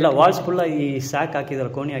ವೆಂಟಿಲೇಟರ್ ಇಲ್ಲ, ವಾಲ್ಸ್ ಫುಲ್ ಈ ಸ್ಯಾಕ್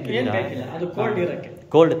ಹಾಕಿದಾರೆ, ಕೋಣಿ ಹಾಕಿದ್ದೀರಾ? ಅದು ಕೋಲ್ಡ್ ಇರಕ್ಕೆ,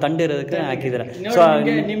 ಕೋಲ್ಡ್ ತಂಡಿರೋದಕ್ಕೆ ಹಾಕಿದ್ದೀರಾ? ಸೊ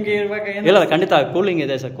ನಿಮಗೆ ಇರುವಾಗ ಇಲ್ಲ ಖಂಡಿತ ಕೂಲಿಂಗ್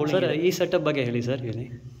ಇದೆ ಸರ್. ಸರ್ ಈ ಸೆಟಪ್ ಬಗ್ಗೆ ಹೇಳಿ ಸರ್. ಹೇಳಿ.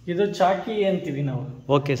 ಇದು ಚಾಕಿ ಅಂತೀವಿ ನಾವು.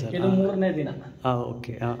 Okay sir. ಇದು 3ನೇ ದಿನ. ಓಕೆ.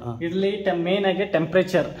 ಇಲ್ಲಿ ಮೇನ್ ಆಗಿ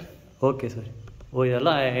ಟೆಂಪರೇಚರ್. Okay sir.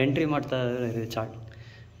 ಇದೆಲ್ಲ ಎಂಟ್ರಿ ಮಾಡ್ತಾ ಇದೆ chart.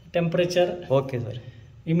 Temperature, okay sir,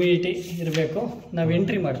 humidity ಇರಬೇಕು. ನಾವು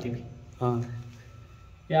ಎಂಟ್ರಿ ಮಾಡ್ತೀವಿ.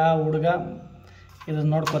 ಯಾವ ಹುಡುಗ ಇದನ್ನ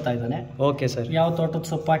ನೋಡ್ಕೋತಾ ಇದ್ದಾನೆ, ಓಕೆ ಸರ್, ಯಾವ ತೋಟದ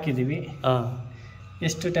ಸೊಪ್ಪು ಹಾಕಿದ್ದೀವಿ,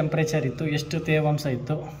 ಎಷ್ಟು ಟೆಂಪರೇಚರ್ ಇತ್ತು, ಎಷ್ಟು ತೇವಾಂಶ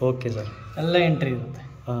ಇತ್ತು, ಓಕೆ ಸರ್, ಎಲ್ಲ ಎಂಟ್ರಿ ಇರುತ್ತೆ.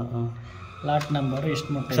 ಲಾಟ್ ನಂಬರ್ ಎಷ್ಟು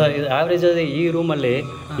ಮಟ್ಟ ಸರ್. ಇದು ಆವ್ರೇಜ್ ಆಗಿ ಈ ರೂಮಲ್ಲಿ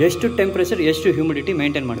ಎಷ್ಟು ಟೆಂಪರೇಚರ್, ಎಷ್ಟು ಹ್ಯೂಮಿಡಿಟಿ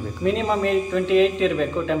ಮೇಂಟೈನ್ ಮಾಡಬೇಕು? ಮಿನಿಮಮ್ 28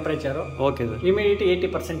 ಇರಬೇಕು ಟೆಂಪರೇಚರು. Okay sir. ಹ್ಯುಮಿಡಿಟಿ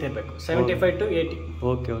 80% ಇರಬೇಕು, 75 to 80.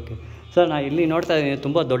 Okay okay sir. ನಾನು ಇಲ್ಲಿ ನೋಡ್ತಾ ಇದ್ದೀನಿ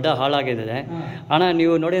ತುಂಬ ದೊಡ್ಡ ಹಾಲ್ ಆಗಿದೆ ಅಣ್ಣ.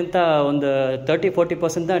 ನೀವು ನೋಡಿ ಅಂತ ಒಂದು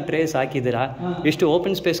 30-40% ಟ್ರೇಸ್ ಹಾಕಿದ್ದೀರಾ. ಇಷ್ಟು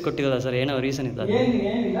ಓಪನ್ ಸ್ಪೇಸ್ ಕೊಟ್ಟಿರಲ್ಲ ಸರ್, ಏನೋ ರೀಸನ್ ಇದೆ?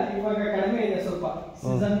 ಏನಿಲ್ಲ, ಇವಾಗ ಕಡಿಮೆ ಇದೆ, ಸ್ವಲ್ಪ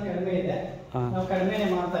ಸೀಸನ್ ಕಡಿಮೆ ಇದೆ, ನಾವು ಕಡಿಮೆನೇ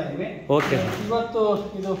ಮಾಡ್ತಾ ಇದ್ದೀವಿ. ಓಕೆ.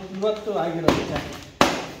 ಇವತ್ತು ಆಗಿರೋದು ಚಾಕಿ.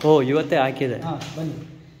 ಇವತ್ತೇ ಹಾಕಿದೆ. ಬನ್ನಿ,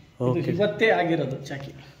 ಇವತ್ತೇ ಆಗಿರೋದು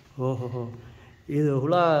ಚಾಕಿ. ಓಹೋ. ಇದು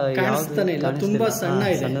ಹುಳ ಕಾಣಿಸ್ತಾನೆ ಇಲ್ಲ, ತುಂಬಾ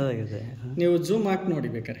ಸಣ್ಣದಾಗಿದೆ. ನೀವು ಜೂಮ್ ಹಾಕಿ ನೋಡಿ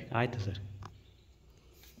ಬೇಕಾರೆ. ಆಯ್ತು ಸರ್.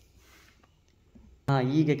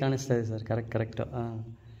 ಹೀಗೆ ಕಾಣಿಸ್ತಾ ಇದೆ ಸರ್. ಕರೆಕ್ಟ್.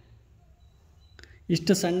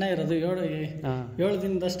 ಇಷ್ಟು ಸಣ್ಣ ಇರೋದು 7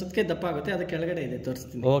 ದಿನದಷ್ಟಕ್ಕೆ ದಪ್ಪ ಆಗುತ್ತೆ. ಅದು ಕೆಳಗಡೆ ಇದೆ,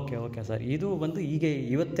 ತೋರಿಸ್ತೀನಿ. Okay sir. ಇದು ಬಂದು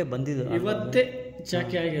ಇವತ್ತೇ ಬಂದಿದ್ದು, ಇವತ್ತೇ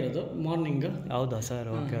ಚಾಕಿ ಆಗಿರೋದು ಮಾರ್ನಿಂಗ್. ಹೌದಾ ಸರ್?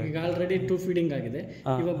 ಓಕೆ. ಈಗ ಆಲ್ರೆಡಿ 2 ಫೀಡಿಂಗ್ ಆಗಿದೆ.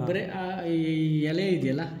 ಇವಾಗ ಬರೀ ಈ ಎಲೆ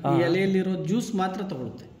ಇದೆಯಲ್ಲ, ಈ ಎಲೆಯಲ್ಲಿರೋ ಜ್ಯೂಸ್ ಮಾತ್ರ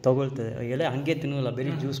ತಗೊಳ್ತದೆ. ಎಲೆ ಹಂಗೆ ತಿನ್ನಲ್ಲ,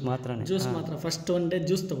 ಬರೀ ಜ್ಯೂಸ್ ಮಾತ್ರ. ಫಸ್ಟ್ 1 ಡೇ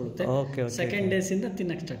ಜ್ಯೂಸ್ ತಗೊಳುತ್ತೆ. ಓಕೆ. ಸೆಕೆಂಡ್ ಡೇಸಿಂದ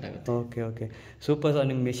ತಿನ್ನಕ್ಕೆ ಸ್ಟಾರ್ಟ್ ಆಗುತ್ತೆ. ಓಕೆ. Super sir.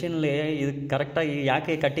 ನಿಮ್ಮ ಮಿಷಿನಲ್ಲಿ ಇದು ಕರೆಕ್ಟಾಗಿ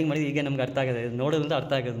ಯಾಕೆ ಕಟ್ಟಿಂಗ್ ಮಾಡಿದ್ರೆ ಈಗ ನಮ್ಗೆ ಅರ್ಥ ಆಗಿದೆ, ನೋಡೋದ್ರಿಂದ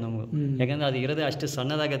ಅರ್ಥ ಆಗೋದು ನಮ್ಗೆ. ಯಾಕಂದ್ರೆ ಅದು ಇರೋದೇ ಅಷ್ಟು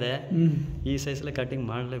ಸಣ್ಣದಾಗಿದೆ, ಈ ಸೈಜಲ್ಲಿ ಕಟ್ಟಿಂಗ್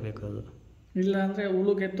ಮಾಡಲೇಬೇಕು. ಅದು ಇಲ್ಲ ಅಂದ್ರೆ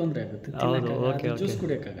ಹುಳುಗೆ ತೊಂದರೆ ಆಗುತ್ತೆ, ಜ್ಯೂಸ್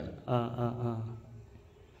ಕುಡಿಯೋಕ್ಕಾಗಲ್ಲ.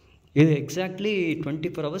 ಇದು ಎಕ್ಸಾಕ್ಟ್ಲಿ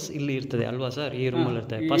 24 hours ಇಲ್ಲಿ ಇರ್ತದೆ ಅಲ್ವಾ ಸರ್? ಈ ರೂಮಲ್ಲಿ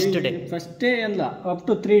ಇರ್ತದೆ ಫಸ್ಟ್ ಡೇ ಅಲ್ಲ, ಅಪ್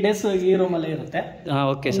ಟು 3 days ಈ ರೂಮಲ್ಲೇ ಇರುತ್ತೆ.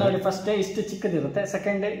 Okay sir. ಫಸ್ಟ್ ಡೇ ಇಷ್ಟು ಚಿಕ್ಕದಿರುತ್ತೆ,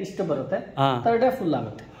 ಸೆಕೆಂಡ್ ಡೇ ಇಷ್ಟು ಬರುತ್ತೆ, ಥರ್ಡ್ ಡೇ ಫುಲ್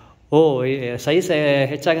ಆಗುತ್ತೆ. ಸೈಜ್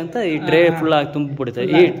ಹೆಚ್ಚಾಗಂತ ಈ ಟ್ರೇ ಫುಲ್ ಆಗಿ ತುಂಬಿಬಿಡುತ್ತೆ.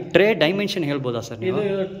 ಈ ಟ್ರೇ ಡೈಮೆನ್ಷನ್ ಹೇಳ್ಬೋದಾ ಸರ್? ಇದು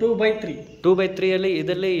 2x3. 2x3 ಅಲ್ಲಿ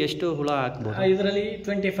ಇದರಲ್ಲಿ ಎಷ್ಟು ಹುಳ ಹಾಕ್ಬೋದು? ಇದರಲ್ಲಿ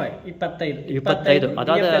 25.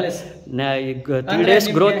 ಅದಾದ 3 days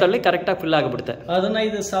ಗ್ರೋತ್ ಅಲ್ಲಿ ಕರೆಕ್ಟಾಗಿ ಫುಲ್ ಆಗಿಬಿಡುತ್ತೆ.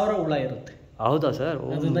 15,000 ಹುಳ ಇರುತ್ತೆ. ಹೌದಾ ಸರ್?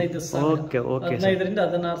 15,000. Okay okay. 15ರಿಂದ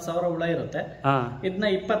 16,000 ಹುಳ ಇರುತ್ತೆ. ಇದನ್ನ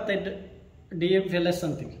 25 DFLS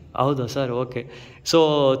ಅಂತೀವಿ. ಹೌದಾ ಸರ್? ಓಕೆ. ಸೊ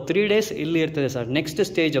 3 days ಇಲ್ಲಿ ಇರ್ತದೆ sir. Next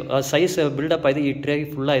stage size build up ಆಯ್ತು, ಈ ಟ್ರೇ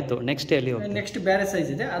ಫುಲ್ ಆಯಿತು, ನೆಕ್ಸ್ಟ್ ಎಲ್ಲಿ ಹೋಗ್ತೀವಿ? ನೆಕ್ಸ್ಟ್ ಬೇರೆ ಸೈಜ್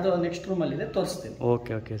ಇದೆ, ಅದು ನೆಕ್ಸ್ಟ್ ರೂಮಲ್ಲಿ ಇದೆ, ತೋರಿಸ್ತೀನಿ.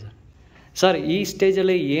 Okay okay sir. ಸರ್ ಈ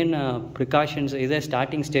ಸ್ಟೇಜಲ್ಲಿ ಏನು ಪ್ರಿಕಾಷನ್ಸ್ ಇದೆ?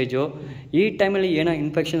 ಸ್ಟಾರ್ಟಿಂಗ್ ಸ್ಟೇಜು, ಈ ಟೈಮಲ್ಲಿ ಏನೋ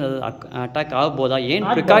ಇನ್ಫೆಕ್ಷನ್ ಅಟ್ಯಾಕ್ ಆಗ್ಬೋದಾ? ಏನು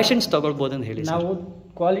ಪ್ರಿಕಾಷನ್ಸ್ ತೊಗೊಳ್ಬೋದು ಅಂತ ಹೇಳಿ. ನಾವು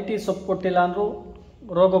ಕ್ವಾಲಿಟಿ ಸೊಪ್ಪು ಕೊಟ್ಟಿಲ್ಲ ಅಂದ್ರೂ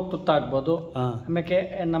ರೋಗಕ್ಕೆ ತುತ್ತಾಗ್ಬೋದು. ಆಮೇಲೆ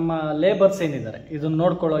ನಮ್ಮ ಲೇಬರ್ಸ್ ಏನಿದ್ದಾರೆ ಇದನ್ನ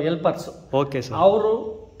ನೋಡ್ಕೊಳ್ಳೋ ಹೆಲ್ಪರ್ಸ್, ಓಕೆ ಸರ್, ಅವರು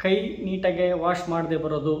ಕೈ ನೀಟಾಗಿ ವಾಶ್ ಮಾಡದೆ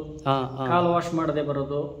ಬರೋದು, ಕಾಲು ವಾಶ್ ಮಾಡದೆ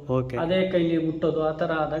ಬರೋದು, ಅದೇ ಕೈಲಿ ಮುಟ್ಟೋದು, ಆ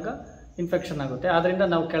ಥರ ಆದಾಗ ಇನ್ಫೆಕ್ಷನ್ ಆಗುತ್ತೆ. ಆದ್ರಿಂದ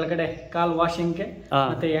ನಾವು ಕೆಳಗಡೆ ಕಾಲ್ ವಾಷಿಂಗ್ಗೆ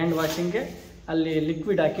ಮತ್ತೆ ಹ್ಯಾಂಡ್ ವಾಷಿಂಗ್ಗೆ ಅಲ್ಲಿ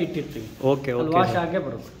ಲಿಕ್ವಿಡ್ ಹಾಕಿ ಇಟ್ಟಿರ್ತೀವಿ. Okay okay. ವಾಶ್ ಆಗೇ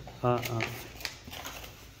ಬರುತ್ತೆ.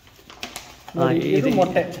 ಇದು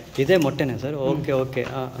ಮೊಟ್ಟೆ, ಇದೇ ಮೊಟ್ಟೆನೇ ಸರ್? Okay okay.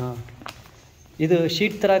 ಇದು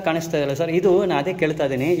ಶೀಟ್ ತರ ಕಾಣಿಸ್ತಾ ಇದೆಯಲ್ಲ ಸರ್, ಇದು ನಾನು ಅದೇ ಕೇಳ್ತಾ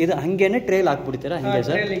ಇದ್ದೀನಿ, ಇದು ಹಂಗೇನೆ ಟ್ರೇಲ್ ಹಾಕ್ಬಿಡ್ತೀರಾ? ಹಂಗೆ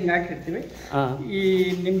ಸರ್ ಹಿಂಗೆ ಹಾಕಿರ್ತೀವಿ. ಈ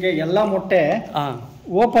ನಿಮ್ಗೆ ಎಲ್ಲಾ ಮೊಟ್ಟೆ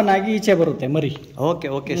ಓಪನ್ ಆಗಿ ಈಚೆ ಬರುತ್ತೆ ಮರಿ. Okay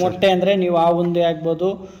okay. ಮೊಟ್ಟೆ ಅಂದ್ರೆ ನೀವು ಹಾವುಂದೇ ಆಗ್ಬೋದು,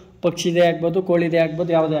 ಪಕ್ಷಿದೇ ಆಗ್ಬೋದು, ಕೋಳಿದೇ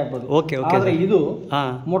ಆಗ್ಬೋದು, ಯಾವುದೇ ಆಗ್ಬೋದು. Okay okay. ಆದ್ರೆ ಇದು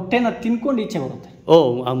ಮೊಟ್ಟೆನ ತಿನ್ಕೊಂಡು ಈಚೆ ಬರುತ್ತೆ. ಓ,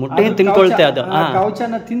 ಆ ಮೊಟ್ಟೆ ತಿನ್ಕೊಳ್ತೆ, ಅದು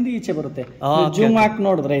ಕವಚನ ತಿಂದು ಈಚೆ ಬರುತ್ತೆ. ಜೂಮ್ ಹಾಕಿ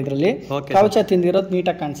ನೋಡಿದ್ರೆ ಇದ್ರಲ್ಲಿ ಕವಚ ತಿಂದಿರೋದು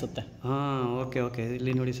ನೀಟಾಗಿ ಕಾಣಿಸುತ್ತೆ. Okay okay.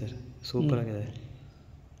 ಇಲ್ಲಿ ನೋಡಿ ಸರ್, ಸೂಪರ್ ಆಗಿದೆ.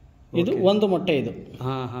 ಇದು ಒಂದು ಮೊಟ್ಟೆ. ಇದು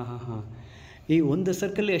ಈ ಒಂದು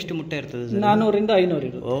ಸರ್ಕಲ್ ಎಷ್ಟು ಮೊಟ್ಟೆ ಇರ್ತದೆ ಸರ್? 400ರಿಂದ 500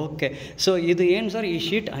 ಇರುತ್ತೆ. ಓಕೆ. ಸೊ ಇದು ಏನು ಸರ್, ಈ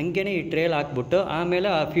ಶೀಟ್ ಹಂಗೇನೆ ಈ ಟ್ರೇಲ್ ಹಾಕ್ಬಿಟ್ಟು ಆಮೇಲೆ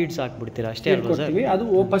ಆ ಫೀಡ್ಸ್ ಹಾಕ್ಬಿಡ್ತೀರಾ ಅಷ್ಟೇ ಅಲ್ವಾ ಸರ್? ಅದು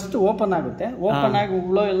ಫಸ್ಟ್ ಓಪನ್ ಆಗುತ್ತೆ, ಓಪನ್ ಆಗಿ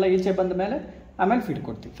ಹುಳು ಎಲ್ಲ ಈಚೆ ಬಂದ ಮೇಲೆ ಆಮೇಲೆ ಫೀಡ್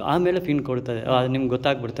ಕೊಡ್ತೀವಿ. ಆಮೇಲೆ ಫೀಡ್ ಕೊಡ್ತದೆ, ಅದು ನಿಮ್ಗೆ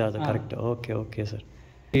ಗೊತ್ತಾಗ್ಬಿಡ್ತದೆ ಅದು ಕರೆಕ್ಟ್. Okay okay sir.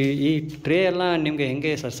 ಈ ಟ್ರೇ ಎಲ್ಲ ನಿಮಗೆ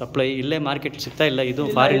ಹೆಂಗೆ ಸರ್ ಸಪ್ಲೈ? ಇಲ್ಲೇ ಮಾರ್ಕೆಟ್ ಸಿಗ್ತಾ ಇಲ್ಲ? ಇದು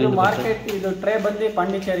ಫಾರಿನ್ ಮಾರ್ಕೆಟ್, ಇದು ಟ್ರೇ ಬಂದು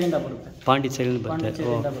ಪಾಂಡಿಚೇರಿಯಿಂದ ಬರುತ್ತೆ. ಪಾಂಡಿಚೇರಿಯಿಂದ ಬರುತ್ತೆ.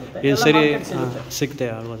 ಇದು ಸರಿ ಸಿಗ್ತೆ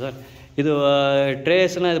ಅಲ್ವಾ ಸರ್? ಇದು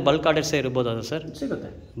ಟ್ರೇಸ್ನ ಬಲ್ಕ್ ಆರ್ಡರ್ಸೇ ಇರ್ಬೋದು ಅದು ಸರ್? ಸಿಗುತ್ತೆ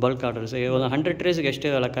ಬಲ್ಕ್ ಆರ್ಡರ್ಸ್. ಒಂದು 100 ಟ್ರೇಸ್ಗೆ ಎಷ್ಟು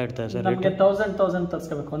ಲೆಕ್ಕ ಇರ್ತದೆ ಸರ್? ನಮಗೆ 1000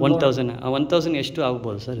 ತರಿಸ್ಕೋಬೇಕು. 1000 ಎಷ್ಟು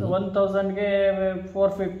ಆಗ್ಬೋದು ಸರ್? 1000ಗೆ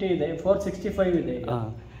 450 ಇದೆ, 465 ಇದೆ.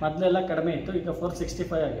 ಮೊದಲೆಲ್ಲ ಕಡಿಮೆ ಇತ್ತು, ಈಗ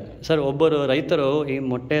 465 ಆಗಿದೆ ಸರ್. ಒಬ್ಬರು ರೈತರು ಈ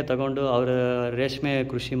ಮೊಟ್ಟೆ ತಗೊಂಡು ಅವರು ರೇಷ್ಮೆ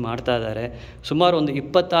ಕೃಷಿ ಮಾಡ್ತಾ ಇದ್ದಾರೆ. ಸುಮಾರು ಒಂದು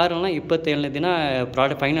 26ನೇ ದಿನ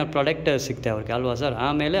ಫೈನಲ್ ಪ್ರಾಡಕ್ಟ್ ಸಿಗುತ್ತೆ ಅವ್ರಿಗೆ ಅಲ್ವಾ ಸರ್?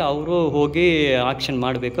 ಆಮೇಲೆ ಅವರು ಹೋಗಿ ಆಕ್ಷನ್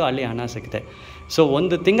ಮಾಡಬೇಕು, ಅಲ್ಲಿ ಹಣ ಸಿಗುತ್ತೆ. ಸೊ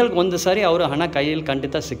ಒಂದು ತಿಂಗಳಿಗೆ ಒಂದು ಸಾರಿ ಅವರು ಹಣ ಕೈಯಲ್ಲಿ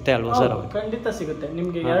ಖಂಡಿತ ಸಿಗ್ತಾ ಅಲ್ವಾ ಸರ್? ಖಂಡಿತ ಸಿಗುತ್ತೆ.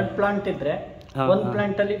 ನಿಮ್ಗೆ 2 ಪ್ಲಾಂಟ್ ಇದ್ರೆ ಒಂದು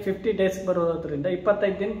ಪ್ಲಾಂಟ್ ಅಲ್ಲಿ 50 ಡೇಸ್ ಬರೋದ್ರಿಂದ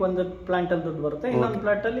 25 ದಿನಕ್ಕೆ ಒಂದು ಪ್ಲಾಂಟ್ ಅಲ್ಲಿ ದುಡ್ಡು ಬರುತ್ತೆ, ಇನ್ನೊಂದು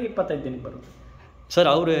ಪ್ಲಾಂಟ್ ಅಲ್ಲಿ 25 ದಿನಕ್ಕೆ ಬರುತ್ತೆ ಸರ್.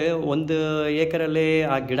 ಅವರು 1 ಏಕರಲ್ಲಿ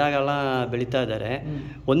ಆ ಗಿಡಗಳ ಬೆಳೀತಾ ಇದ್ದಾರೆ,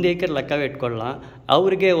 1 ಏಕರ್ ಲೆಕ್ಕವೇ ಇಟ್ಕೊಳ್ಳ.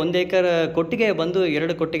 ಅವ್ರಿಗೆ 1 ಏಕರ್ ಕೊಟ್ಟಿಗೆ ಬಂದು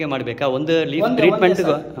 2 ಕೊಟ್ಟಿಗೆ ಮಾಡಬೇಕಾ? ಒಂದು ಲೀಫ್ ಟ್ರೀಟ್ಮೆಂಟ್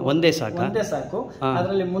ಒಂದೇ ಸಾಕು? ಒಂದೇ ಸಾಕು.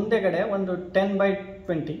 ಅದರಲ್ಲಿ ಮುಂದೆಗಡೆ ಒಂದು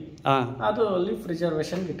 10/20 ಅದು ಲೀಫ್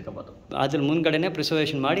ರಿಸರ್ವೇಶನ್ ಇಟ್ಕೋಬಹುದು. ಅದ್ರ ಮುಂದ್ಗಡೆನೆ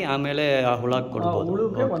ಪ್ರಿಸರ್ವೇಶನ್ ಮಾಡಿ ಆಮೇಲೆ ಆ ಹುಳ ಕೊಡ್ಬೋದು.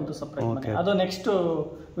 ಹುಳುಗೆ ಒಂದು ಸಪ್ರೇಟ್, ಅದು ನೆಕ್ಸ್ಟ್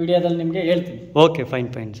ವಿಡಿಯೋದಲ್ಲಿ ನಿಮಗೆ ಹೇಳ್ತೀನಿ. Okay, fine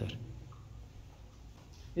fine sir.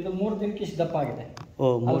 ಇದು 3 ದಿನಕ್ಕೆ ಇಷ್ಟು ದಪ್ಪ ಆಗಿದೆ. ಓ,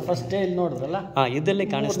 ಫಸ್ಟ್ ಡೇ ಇಲ್ಲಿ ನೋಡಿದ್ರಲ್ಲ, ಇದರಲ್ಲಿ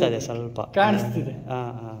ಕಾಣಿಸ್ತಾ ಇದೆ, ಸ್ವಲ್ಪ ಕಾಣಿಸ್ತಿದೆ.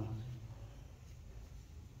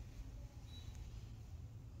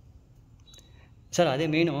 ಸರ್ ಅದೇ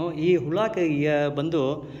ಮೇನು ಈ ಹುಳಕ್ಕೆ ಬಂದು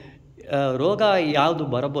ರೋಗ ಯಾವುದು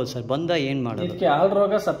ಬರಬಹುದು ಸರ್? ಬಂದ ಏನು ಮಾಡೋದು? ಇದಕ್ಕೆ ಆಲ್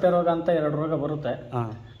ರೋಗ, ಸಪ್ಪೆ ರೋಗ ಅಂತ 2 ರೋಗ ಬರುತ್ತೆ.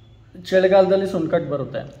 ಚಳಿಗಾಲದಲ್ಲಿ ಸುಣ್ಕಟ್ಟು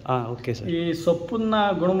ಬರುತ್ತೆ. Okay sir. ಈ ಸೊಪ್ಪಿನ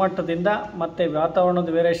ಗುಣಮಟ್ಟದಿಂದ ಮತ್ತೆ ವಾತಾವರಣದ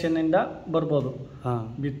ವೇರಿಯೇಷನ್ ಇಂದ ಬರ್ಬೋದು.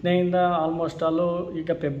 ಬಿತ್ತನೆಯಿಂದ ಆಲ್ಮೋಸ್ಟ್ ಆಲ್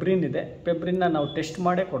ಈಗ ಪೆಬ್ರಿನ್ ಇದೆ, ಪೆಬ್ರಿನ್ ನಾವು ಟೆಸ್ಟ್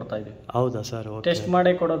ಮಾಡೇ ಕೊಡ್ತಾ ಇದೀವಿ. ಹೌದಾ ಸರ್? ಟೆಸ್ಟ್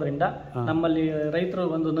ಮಾಡೇ ಕೊಡೋದ್ರಿಂದ ನಮ್ಮಲ್ಲಿ ರೈತರು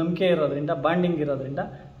ಒಂದು ನಂಬಿಕೆ ಇರೋದ್ರಿಂದ, ಬಾಂಡಿಂಗ್ ಇರೋದ್ರಿಂದ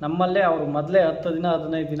ನಮ್ಮಲ್ಲೇ ಅವರು ಮೊದಲೇ 10 ದಿನ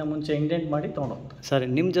 15 ದಿನ ಮುಂಚೆ ಇಂಡೆಂಟ್ ಮಾಡಿ ತೊಗೊಂಡೋಗ್ತಾರೆ. ಸರ್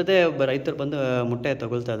ನಿಮ್ಮ ಜೊತೆ ರೈತರು ಬಂದು ಮೊಟ್ಟೆ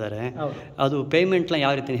ತಗೊಳ್ತಾ ಇದ್ದಾರೆ, ಅದು ಪೇಮೆಂಟ್ನ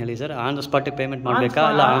ಯಾವ ರೀತಿ ಹೇಳಿ sir? On the spot payment ಮಾಡಬೇಕಾ?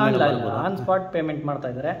 ಆನ್ ಸ್ಪಾಟ್ ಪೇಮೆಂಟ್ ಮಾಡ್ತಾ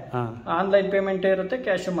ಇದ್ದಾರೆ. ಆನ್ಲೈನ್ ಪೇಮೆಂಟ್ ಇರುತ್ತೆ,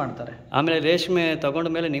 ಕ್ಯಾಶ್ ಮಾಡ್ತಾರೆ. ಆಮೇಲೆ ರೇಷ್ಮೆ ತಗೊಂಡ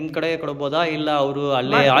ಮೇಲೆ ನಿಮ್ಮ ಕಡೆ ಕೊಡ್ಬೋದಾ, ಇಲ್ಲ ಅವರು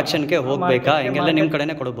ಅಲ್ಲೇ ಆಕ್ಷನ್ಗೆ ಹೋಗ್ಬೇಕಾ? ಹಿಂಗೆಲ್ಲ ನಿಮ್ಮ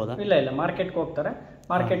ಕಡೆನೇ ಕೊಡ್ಬೋದಾ? ಇಲ್ಲ, ಮಾರ್ಕೆಟ್ಗೆ ಹೋಗ್ತಾರೆ,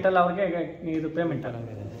 ಮಾರ್ಕೆಟಲ್ಲಿ ಅವ್ರಿಗೆ ಇದು ಪೇಮೆಂಟ್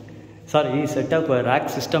ಆಗಿದೆ. ಸರ್ ಈ ಸೆಟಪ್ ರ್ಯಾಕ್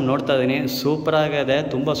ಸಿಸ್ಟಮ್ ನೋಡ್ತಾ ಇದ್ದೀನಿ, ಸೂಪರಾಗಿದೆ,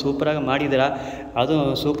 ತುಂಬ ಸೂಪರಾಗಿ ಮಾಡಿದ್ದೀರಾ. ಅದು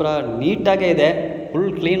ಸೂಪರಾಗಿ ನೀಟಾಗೇ ಇದೆ, ಫುಲ್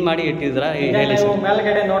ಕ್ಲೀನ್ ಮಾಡಿ ಇಟ್ಟಿದ್ದೀರಾ. ಹೇಳಿ ಸರ್.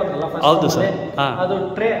 ಮೇಲ್ಗಡೆ ನೋಡಿದ್ರಲ್ಲ, ಹೌದು ಸರ್. ಅದು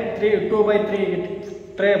ಟ್ರೇ 2x3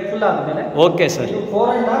 ಟ್ರೇ ಫುಲ್ ಆದಮೇಲೆ. Okay sir.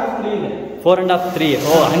 4.5 ಇದೆ. 4.5 3.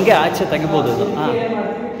 ಓ, ಹಂಗೆ ಆಚೆ ತೆಗಿಬೋದು ಅದು.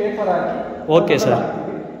 ಪೇಪರ್ ಹಾಕಿ. Okay sir.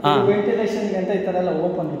 ವೆಂಟಿಲೇಷನ್ಗೆ ಅಂತ ಈ ಥರ ಎಲ್ಲ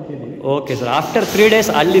ಓಪನ್ ಇಟ್ಟಿದ್ದೀವಿ. Okay sir. ಆಫ್ಟರ್ 3 days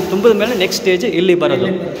ಅಲ್ಲಿ ತುಂಬಿದ ಮೇಲೆ ನೆಕ್ಸ್ಟ್ ಸ್ಟೇಜ್ ಇಲ್ಲಿ ಬರೋದು.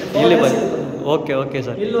 ಇಲ್ಲಿ ಬರೋದು. Okay okay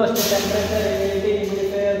sir. ಇಲ್ಲೂ ಅಷ್ಟೇ ಟೆಂಪರೇಚರ್,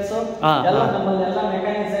 ಹ್ಯೂಮಿಡಿಫೈಯರ್ಸ್ ಎಲ್ಲ ನಮ್ಮಲ್ಲಿ ಎಲ್ಲ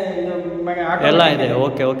ಮೆಕ್ಯಾನಿಕ್ಸ್ ಎಲ್ಲ ಇದೆ.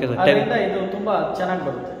 Okay okay sir. ಇದು ತುಂಬಾ ಚೆನ್ನಾಗಿ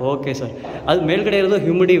ಬರುತ್ತೆ. Okay sir. ಅದು ಮೇಲ್ಗಡೆ ಇರೋದು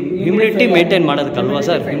humidity maintain ಮಾಡೋದಕ್ಕಲ್ವಾ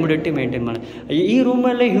sir? Humidity maintain ಮಾಡೋದು. ಈ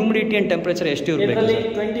ರೂಮಲ್ಲಿ ಹ್ಯೂಮಿಡಿಟಿ ಆ್ಯಂಡ್ ಟೆಂಪರೇಚರ್ ಎಷ್ಟು ಇರಬೇಕು?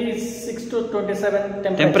 26 to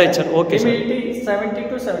 27 temperature. Okay sir. 70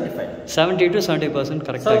 to 75. 70 to 70%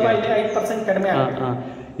 correct ಆಗಿ. 5% ಕಡಿಮೆ ಆಗುತ್ತೆ.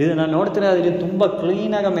 ಇದು ನಾನು ನೋಡ್ತೀನಿ ಅದರಲ್ಲಿ ತುಂಬ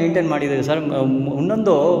ಕ್ಲೀನಾಗಿ ಮೇಂಟೈನ್ ಮಾಡಿದ್ದೀರಿ ಸರ್.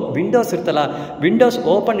 ಇನ್ನೊಂದು ವಿಂಡೋಸ್ ಇರ್ತಲ್ಲ, ವಿಂಡೋಸ್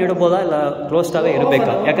ಓಪನ್ ಇಡ್ಬೋದಾ ಇಲ್ಲ ಕ್ಲೋಸ್ಡ್ ಆಗೇ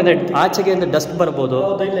ಇರಬೇಕಾ? ಯಾಕಂದರೆ ಆಚೆಗೆ ಡಸ್ಟ್ ಬರ್ಬೋದು.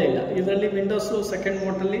 ಇಲ್ಲ ಇದರಲ್ಲಿ ವಿಂಡೋಸ್ ಸೆಕೆಂಡ್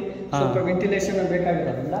ಮೋಟಲ್ಲಿ ಸ್ವಲ್ಪ ವೆಂಟಿಲೇಷನ್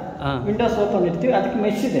ಬೇಕಾಗಿರೋದ್ರಿಂದ ವಿಂಡೋಸ್ ಓಪನ್ ಇರ್ತೀವಿ. ಅದಕ್ಕೆ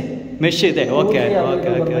ಮೆಶ್ ಇದೆ. ಓಕೆ.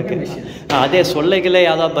 ಅದೇ ಸೊಳ್ಳೆಗೆಲ್ಲ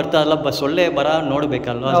ಯಾವ್ದಾದ್ರು ಬರ್ತಾರಲ್ಲ, ಸೊಳ್ಳೆ ಬರ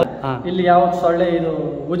ನೋಡ್ಬೇಕಲ್ವಾ? ಇಲ್ಲಿ ಯಾವ ಸೊಳ್ಳೆ ಇದು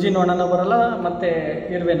ಉಜಿ ನೋಡನೂ ಬರಲ್ಲ, ಮತ್ತೆ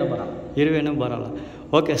ಇರುವೆನೂ ಬರಲ್ಲ.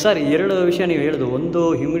 ಓಕೆ ಸರ್, 2 ವಿಷಯ ನೀವು ಹೇಳಿದ್ರು. ಒಂದು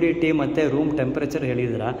ಹ್ಯೂಮಿಡಿಟಿ ಮತ್ತು ರೂಮ್ ಟೆಂಪರೇಚರ್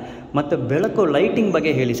ಹೇಳಿದ್ದೀರಾ, ಮತ್ತು ಬೆಳಕು ಲೈಟಿಂಗ್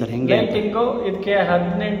ಬಗ್ಗೆ ಹೇಳಿ ಸರ್. ಹೆಂಗೆ ಲೈಟಿಂಗು? ಇದಕ್ಕೆ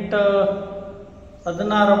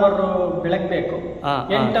 16 ಅವರ್ ಬೆಳಕು ಬೇಕು,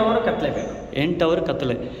 8 ಅವರ್ ಕತ್ತಲೇಬೇಕು. 8 ಅವರ್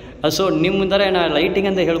ಕತ್ತಲೆ. ಸೊ ನಿಮ್ಮಿಂದರೆ ಲೈಟಿಂಗ್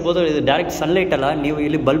ಅಂತ ಹೇಳ್ಬೋದು. ಇದು ಡೈರೆಕ್ಟ್ ಸನ್ಲೈಟ್ ಅಲ್ಲ, ನೀವು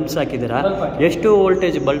ಇಲ್ಲಿ ಬಲ್ಬ್ಸ್ ಹಾಕಿದ್ದೀರಾ. ಎಷ್ಟು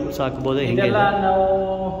ವೋಲ್ಟೇಜ್ ಬಲ್ಬ್ಸ್ ಹಾಕ್ಬೋದು? ಹಿಂಗೆಲ್ಲ ನಾವು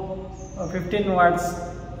 15 ವಾಟ್ಸ್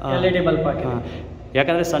LED ಬಲ್ಬ್ ಹಾಕಿದ್ದೀವಿ.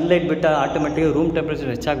 ಯಾಕಂದರೆ ಸನ್ಲೈಟ್ ಬಿಟ್ಟು ಆಟೋಮೆಟಿಕ್ ರೂಮ್ ಟೆಂಪ್ರೇಚರ್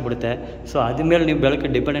ಹೆಚ್ಚಾಗ್ಬಿಡುತ್ತೆ. ಸೊ ಅದ್ರ ಮೇಲೆ ನೀವು ಬೆಳಕು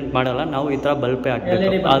ಡಿಪೆಂಡೆಂಟ್ ಮಾಡಲ್ಲ. ನಾವು ಈ ಥರ ಬಲ್ಬೇ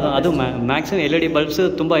ಹಾಕಬೇಕು. ಅದು ಮ್ಯಾಕ್ಸಿಮಮ್ LED ಬಲ್ಬ್ಸ್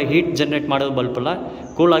ತುಂಬ ಹೀಟ್ ಜನರೇಟ್ ಮಾಡೋದು ಬಲ್ಬ್ ಅಲ್ಲ,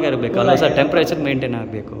 ಕೂಲಾಗೇ ಇರಬೇಕಲ್ಲ ಸರ್, ಟೆಂಪ್ರೇಚರ್ ಮೇಂಟೈನ್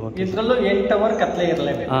ಆಗಬೇಕು. ಇದರಲ್ಲೂ 8 ಅವರ್ ಕತ್ತಲೆ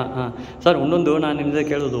ಇರಲೇಬೇಕು. ಸರ್, ಇನ್ನೊಂದು ನಾನು ನಿಮಗೆ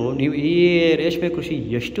ಕೇಳೋದು, ನೀವು ಈ ರೇಷ್ಮೆ ಕೃಷಿ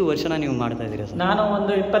ಎಷ್ಟು ವರ್ಷನ ನೀವು ಮಾಡ್ತಾ ಇದ್ದೀರಾ ಸರ್? ನಾನು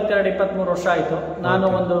ಒಂದು 22-23 ವರ್ಷ ಆಯಿತು. ನಾನು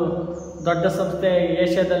ಒಂದು ದೊಡ್ಡ ಸಂಸ್ಥೆ,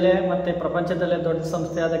 ಏಷ್ಯಾದಲ್ಲೇ ಮತ್ತು ಪ್ರಪಂಚದಲ್ಲೇ ದೊಡ್ಡ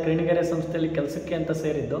ಸಂಸ್ಥೆ ಆದ ಕೆರಣಗೆರೆ ಸಂಸ್ಥೆಯಲ್ಲಿ ಕೆಲಸಕ್ಕೆ ಅಂತ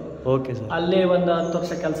ಸೇರಿದ್ದು. Okay sir. ಅಲ್ಲಿ ಒಂದು 10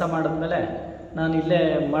 ವರ್ಷ ಕೆಲಸ ಮಾಡಿದ್ಮೇಲೆ ನಾನು ಇಲ್ಲೇ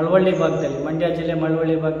ಮಳವಳ್ಳಿ ಭಾಗದಲ್ಲಿ, ಮಂಡ್ಯ ಜಿಲ್ಲೆ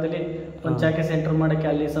ಮಳವಳ್ಳಿ ಭಾಗದಲ್ಲಿ ಒಂದು ಚಾಕೆ ಸೆಂಟರ್ ಮಾಡೋಕ್ಕೆ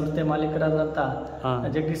ಅಲ್ಲಿ ಸಂಸ್ಥೆ ಮಾಲೀಕರಾದಂಥ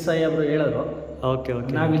ಜಗದೀಶ್ ಸಾಹೇಬರು ಹೇಳಿದ್ರು. ಓಕೆ.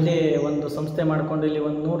 ನಾವಿಲ್ಲಿ ಒಂದು ಸಂಸ್ಥೆ ಮಾಡಿಕೊಂಡು ಇಲ್ಲಿ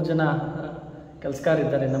ಒಂದು 100 ಜನ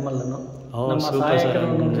ಕೆಲಸಗಾರಿದ್ದಾರೆ ನಮ್ಮಲ್ಲೂ.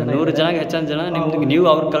 100 ಜನ ಹೆಚ್ಚಿನ ಜನ ನಿಮ್ಗೆ ನೀವು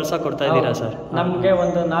ಅವ್ರ ಕೆಲಸ ಕೊಡ್ತಾ ಇದ್ದೀರಾ ಸರ್? ನಮಗೆ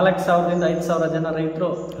ಒಂದು 4,000ರಿಂದ 5,000 ಜನ ರೈತರು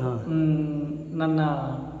ನನ್ನ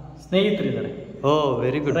ಸ್ನೇಹಿತರಿದ್ದಾರೆ.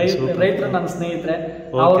 Very good. ರೈತರು ನನ್ನ ಸ್ನೇಹಿತರೆ.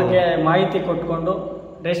 ಅವ್ರಿಗೆ ಮಾಹಿತಿ ಕೊಟ್ಕೊಂಡು,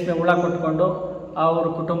 ರೇಷ್ಮೆ ಹುಳ ಕೊಟ್ಕೊಂಡು, ಅವ್ರ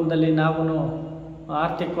ಕುಟುಂಬದಲ್ಲಿ ನಾವು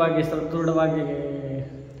ಆರ್ಥಿಕವಾಗಿ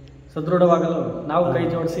ಸದೃಢವಾಗಲು ನಾವು ಕೈ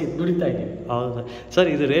ಜೋಡಿಸಿ ದುಡಿತಾ ಇದ್ದೀವಿ. ಹೌದು ಸರ್.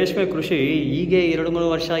 ಇದು ರೇಷ್ಮೆ ಕೃಷಿ ಹೀಗೆ 2-3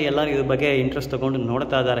 ವರ್ಷ ಎಲ್ಲರೂ ಇದ್ರ ಬಗ್ಗೆ ಇಂಟ್ರೆಸ್ಟ್ ತೊಗೊಂಡು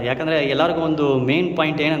ನೋಡ್ತಾ ಇದ್ದಾರೆ. ಯಾಕಂದರೆ ಎಲ್ಲರಿಗೂ ಒಂದು ಮೇನ್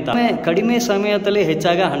ಪಾಯಿಂಟ್ ಏನಂತ, ಕಡಿಮೆ ಸಮಯದಲ್ಲಿ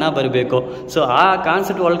ಹೆಚ್ಚಾಗಿ ಹಣ ಬರಬೇಕು. ಸೊ ಆ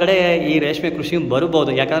ಕಾನ್ಸೆಪ್ಟ್ ಒಳಗಡೆ ಈ ರೇಷ್ಮೆ ಕೃಷಿ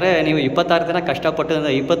ಬರ್ಬೋದು. ಯಾಕಂದರೆ ನೀವು 26 ದಿನ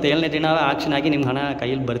ಕಷ್ಟಪಟ್ಟದಿಂದ 27ನೇ ದಿನ ಆಕ್ಷನ್ ಆಗಿ ನಿಮ್ಮ ಹಣ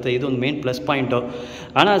ಕೈಯಲ್ಲಿ ಬರುತ್ತೆ. ಇದು ಒಂದು ಮೇನ್ ಪ್ಲಸ್ ಪಾಯಿಂಟು.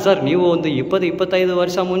 ಹಣ ಸರ್, ನೀವು ಒಂದು 20-25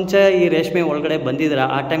 ವರ್ಷ ಮುಂಚೆ ಈ ರೇಷ್ಮೆ ಒಳಗಡೆ ಬಂದಿದ್ದೀರಾ.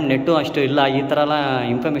 ಆ ಟೈಮ್ ನೆಟ್ಟು ಅಷ್ಟು ಇಲ್ಲ, ಈ ಥರ ಎಲ್ಲ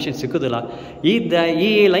ಇನ್ಫಾರ್ಮೇಷನ್ ಸಿಕ್ಕೋದಿಲ್ಲ.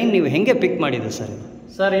 ಈ ಲೈನ್ ನೀವು ಹೆಂಗೆ ಪಿಕ್ ಮಾಡಿದೆ ಸರ್?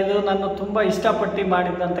 ಸರ್, ಇದು ನಾನು ತುಂಬ ಇಷ್ಟಪಟ್ಟು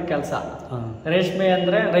ಮಾಡಿದಂಥ ಕೆಲಸ. ರೇಷ್ಮೆ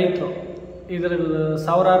ಅಂದರೆ ರೈತರು, ಇದ್ರ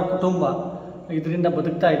ಸಾವಿರಾರು ಕುಟುಂಬ ಇದರಿಂದ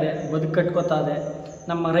ಬದುಕ್ತಾ ಇದೆ, ಬದುಕು ಕಟ್ಕೋತಾ ಇದೆ.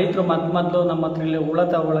 ನಮ್ಮ ರೈತರು ಮೊದಲು ನಮ್ಮ ಹತ್ರ ಇಲ್ಲಿ ಹುಳ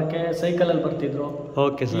ತಗೊಳ್ಳೋಕ್ಕೆ ಸೈಕಲಲ್ಲಿ ಬರ್ತಿದ್ರು.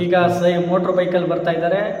 ಈಗ ಮೋಟ್ರ್ ಬೈಕಲ್ಲಿ ಬರ್ತಾ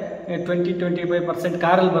ಇದ್ದಾರೆ. 20-25%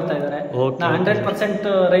 ಕಾರಲ್ಲಿ ಬರ್ತಾ ಇದ್ದಾರೆ.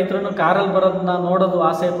 100% ರೈತರು ಕಾರಲ್ಲಿ ಬರೋದನ್ನ ನೋಡೋದು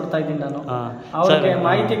ಆಸೆ ಪಡ್ತಾ ಇದ್ದೀನಿ ನಾನು. ಅವ್ರಿಗೆ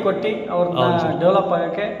ಮಾಹಿತಿ ಕೊಟ್ಟು ಅವ್ರನ್ನ ಡೆವಲಪ್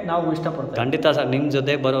ಆಗೋಕ್ಕೆ ನಾವು ಇಷ್ಟಪಡ್ತೀವಿ. ಖಂಡಿತ ಸರ್, ನಿಮ್ಮ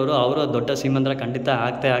ಜೊತೆ ಬರೋರು ಅವರು ದೊಡ್ಡ ಶ್ರೀಮಂತರ ಖಂಡಿತ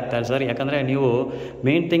ಆಗ್ತಾರೆ ಸರ್. ಯಾಕಂದರೆ ನೀವು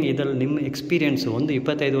ಮೇನ್ ಥಿಂಗ್ ಇದರಲ್ಲಿ ನಿಮ್ಮ ಎಕ್ಸ್ಪೀರಿಯೆನ್ಸು, ಒಂದು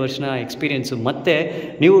 25 ವರ್ಷನ ಎಕ್ಸ್ಪೀರಿಯೆನ್ಸು, ಮತ್ತು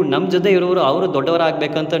ನೀವು ನಮ್ಮ ಜೊತೆ ಇರೋರು ಅವರು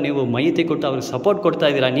ದೊಡ್ಡವರಾಗಬೇಕಂತ ನೀವು ಮಾಹಿತಿ ಕೊಟ್ಟು ಅವ್ರಿಗೆ ಸಪೋರ್ಟ್ ಕೊಡ್ತಾ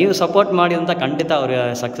ಇದ್ದೀರಾ. ನೀವು ಸಪೋರ್ಟ್ ಮಾಡಿ ಅಂತ ಖಂಡಿತ ಅವ್ರಿಗೆ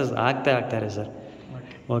ಸಕ್ಸಸ್ ಆಗ್ತಾರೆ ಸರ್.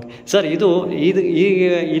 ಓಕೆ ಸರ್, ಇದು ಈಗ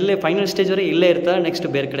ಇಲ್ಲೇ ಫೈನಲ್ ಸ್ಟೇಜ್ವರೆಗೆ ಇಲ್ಲೇ ಇರ್ತಾ, ನೆಕ್ಸ್ಟ್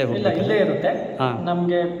ಬೇರೆ ಕಡೆ ಹೋಗಿ? ಇಲ್ಲೇ ಇರುತ್ತೆ.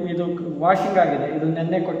 ನಮಗೆ ಇದು ವಾಷಿಂಗ್ ಆಗಿದೆ, ಇದು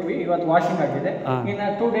ನೆನ್ನೆ ಕೊಟ್ವಿ, ಇವತ್ತು ವಾಷಿಂಗ್ ಆಗಿದೆ. ಇನ್ನು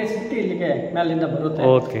 2 ಡೇಸ್ ಬಿಟ್ಟು ಇಲ್ಲಿಗೆ ಮೇಲಿಂದ ಬರುತ್ತೆ.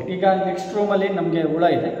 ಓಕೆ. ಈಗ ನೆಕ್ಸ್ಟ್ ರೂಮಲ್ಲಿ ನಮಗೆ ಹುಳ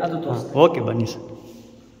ಇದೆ, ಅದು ತೋರಿಸ್ತೀವಿ. ಓಕೆ, ಬನ್ನಿ ಸರ್.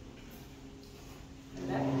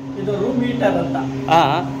 ಇದು ರೂಮ್ ಹೀಟರ್ ಅಂತ.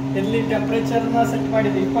 ಇಲ್ಲಿ ಟೆಂಪರೇಚರ್ನ ಸೆಟ್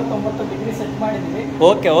ಮಾಡಿದ್ವಿ, 29 ಡಿಗ್ರಿ ಸೆಟ್ ಮಾಡಿದ್ವಿ.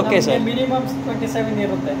 Okay sir. ಮಿನಿಮಮ್ 27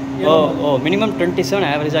 ಇರುತ್ತೆ. ಮಿನಿಮಮ್ 27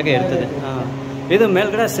 ಆ್ಯಾವ್ರೇಜ್ ಆಗೇ ಇರ್ತದೆ. ಇದು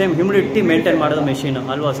ಮೇಲ್ಗಡೆ ಸೇಮ್ ಹ್ಯೂಮಿಡಿಟಿ ಮೇಂಟೈನ್ ಮಾಡೋದು ಮೆಷಿನ್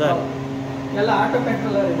ಅಲ್ವಾ ಸರ್? ಎಲ್ಲ ಆಟೋ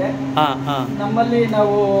ಕಂಟ್ರೋಲರ್ ಇದೆ. ನಮ್ಮಲ್ಲಿ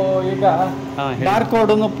ನಾವು ಈಗ ಬಾರ್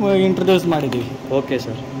ಕೋಡ್ ಇಂಟ್ರೊಡ್ಯೂಸ್ ಮಾಡಿದ್ದೀವಿ. Okay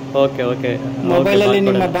sir. ಓಕೆ. ಮೊಬೈಲಲ್ಲಿ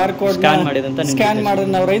ನಿಮ್ಮ ಬಾರ್ ಕೋಡ್ ಸ್ಕ್ಯಾನ್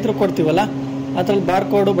ಮಾಡಿದ್ರೆ ನಾವು ರೈತರು ಕೊಡ್ತೀವಲ್ಲ, ಅದ್ರಲ್ಲಿ ಬಾರ್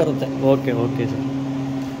ಕೋಡು ಬರುತ್ತೆ. Okay sir.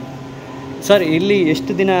 ಸರ್, ಇಲ್ಲಿ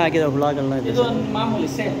ಎಷ್ಟು ದಿನ ಆಗಿದೆ ಹುಳಗಳನ್ನ? ಇದು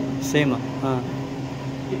ಮಾಮೂಲಿ ಸೇಮ್.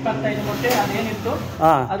 25 ಮೊಟ್ಟೆ ಅದೇನಿತ್ತು,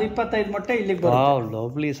 ಅದು 25 ಮೊಟ್ಟೆ ಇಲ್ಲಿಗೆ ಬರುತ್ತೆ.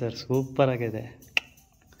 ಲವ್ಲಿ ಸರ್, ಸೂಪರ್ ಆಗಿದೆ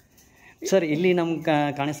ಸರ್. ಇಲ್ಲಿ ನಮ್ಗೆ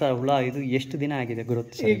ಕಾಣಿಸ್ತಾ ಹುಳ ಇದು ಎಷ್ಟು ದಿನ ಆಗಿದೆ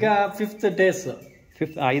ಗುರುತು? ಈಗ 5th ಡೇಸ್,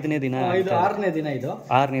 5ನೇ ದಿನ, 6ನೇ ದಿನ. ಇದು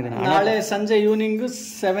 6ನೇ ದಿನ. ನಾಳೆ ಸಂಜೆ ಈವ್ನಿಂಗ್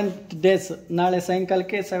 7th ಡೇಸ್, ನಾಳೆ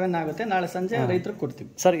ಸಾಯಂಕಾಲಕ್ಕೆ 7 ಆಗುತ್ತೆ. ನಾಳೆ ಸಂಜೆ ರೈತರು ಕೊಡ್ತೀವಿ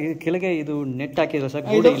ಸರ್. ಈ ಕೆಳಗೆ ಇದು ನೆಟ್ ಹಾಕಿರೋ ಸರ್,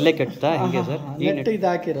 ಇಲ್ಲೇ ಕೆಟ್ಟ ಹಿಂಗೆ ಸರ್? ನೆಟ್ ಇದು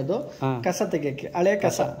ಹಾಕಿರೋದು ಕಸ ತೆಗಿಯಕ್ಕೆ, ಹಳೆ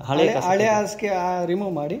ಕಸ, ಹಳೆ ಹಾಸಿಗೆ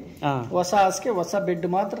ರಿಮೂವ್ ಮಾಡಿ ಹೊಸ ಹಾಸಿಗೆ, ಹೊಸ ಬೆಡ್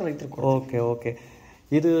ಮಾತ್ರ ರೈತರು ಕೊಡ್ತೀವಿ. ಓಕೆ.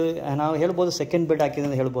 ಇದು ನಾವು ಹೇಳ್ಬೋದು ಸೆಕೆಂಡ್ ಬೆಡ್ ಹಾಕಿದೆ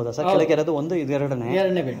ಅಂತ ಹೇಳ್ಬೋದಾ ಸರ್? ಕೆಳಗೆ ಇರೋದು ಒಂದು, ಇದು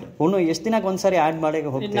ಎರಡನೇ ಬೆಡ್. ಇನ್ನು ಎಷ್ಟು ದಿನಕ್ಕೆ ಒಂದ್ಸರಿ ಆಡ್ ಮಾಡಿ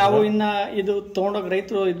ಹೋಗ್ತೀವಿ ನಾವು? ಇನ್ನ ಇದು ತಗೊಂಡೋಗಿ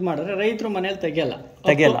ರೈತರು ಇದು ಮಾಡಿದ್ರೆ ರೈತರು ಮನೇಲಿ ತೆಗಿಯಲ್ಲ.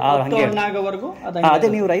 ಅದೇ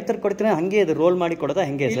ನೀವು ರೈತರು ಕೊಡ್ತೀರಾ ಹಂಗೆ ಇದು ರೋಲ್ ಮಾಡಿ ಕೊಡೋದಾ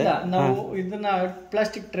ಹೆಂಗೆ ಸರ್? ನಾವು ಇದನ್ನ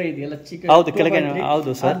ಪ್ಲಾಸ್ಟಿಕ್ ಟ್ರೈ ಇದೆಯಲ್ಲ ಚಿಕ್ಕ, ಹೌದು ಕೆಳಗೆ,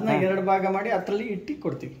 ಹೌದು ಸರ್, ಅದನ್ನ 2 ಭಾಗ ಮಾಡಿ ಅದ್ರಲ್ಲಿ ಇಟ್ಟಿ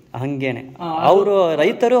ಕೊಡ್ತೀವಿ. ಹಂಗೇನೆ ಅವರು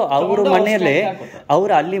ರೈತರು ಅವ್ರ ಮನೆಯಲ್ಲಿ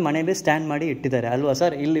ಅವ್ರು ಅಲ್ಲಿ ಮನೆಯಲ್ಲಿ ಸ್ಟ್ಯಾಂಡ್ ಮಾಡಿ ಇಟ್ಟಿದ್ದಾರೆ ಅಲ್ವಾ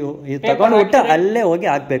ಸರ್? ಇಲ್ಲಿ ತಗೊಂಡು ಬಿಟ್ಟು ಅಲ್ಲೇ ಹೋಗಿ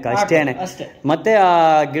ಹಾಕ್ಬೇಕು ಅಷ್ಟೇನೆ. ಮತ್ತೆ ಆ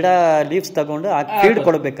ಗಿಡ ಲೀವ್ಸ್ ತಗೊಂಡು ಫೀಡ್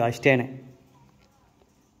ಕೊಡಬೇಕು ಅಷ್ಟೇನೆ.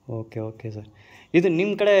 Okay okay sir. ಇದು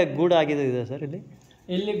ನಿಮ್ಮ ಕಡೆ ಗೂಡು ಆಗಿದೆ ಸರ್?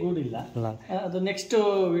 ಇಲ್ಲಿ ಗೂಡಿಲ್ಲ, ಅದು ನೆಕ್ಸ್ಟ್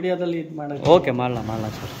ವಿಡಿಯೋದಲ್ಲಿ ಇದು ಮಾಡೋದು. ಓಕೆ, ಮಾಡೋಣ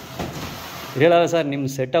ಸರ್. ಹೇಳಲ್ಲ ಸರ್, ನಿಮ್ಮ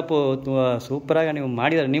ಸೆಟಪ್ಪು ಸೂಪರಾಗಿ ನೀವು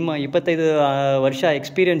ಮಾಡಿದ್ದಾರೆ. ನಿಮ್ಮ 25 ವರ್ಷ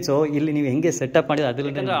ಎಕ್ಸ್ಪೀರಿಯನ್ಸು ಇಲ್ಲಿ ನೀವು ಹೆಂಗೆ ಸೆಟಪ್ ಮಾಡಿದ್ರೆ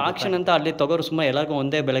ಅದ್ರಲ್ಲಿ ಆಕ್ಷನ್ ಅಂತ ಅಲ್ಲಿ ತಗೋರು ಸುಮ್ಮನೆ ಎಲ್ಲರಿಗೂ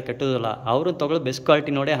ಒಂದೇ ಬೆಲೆ ಕಟ್ಟೋದಿಲ್ಲ. ಅವರು ತಗೊಳ್ಳೋ ಬೆಸ್ಟ್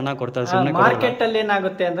ಕ್ವಾಲಿಟಿ ನೋಡಿ ಹಣ ಕೊಡ್ತಾರೆ. ಸುಮ್ಮನೆ ಮಾರ್ಕೆಟ್ ಅಲ್ಲಿ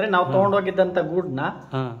ಏನಾಗುತ್ತೆ ಅಂದ್ರೆ ನಾವು ತಗೊಂಡೋಗಿದ್ದಂತ ಗೂಡ್ನ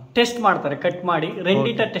ಟೆಸ್ಟ್ ಮಾಡ್ತಾರೆ, ಕಟ್ ಮಾಡಿ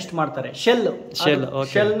ರೆಂಡಿಟಾ ಟೆಸ್ಟ್ ಮಾಡ್ತಾರೆ.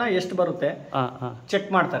 ಶೆಲ್ ನ ಎಷ್ಟು ಬರುತ್ತೆ ಚೆಕ್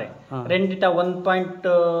ಮಾಡ್ತಾರೆ. ರೆಂಡಿಟಾ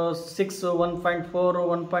 1.6, 1.4,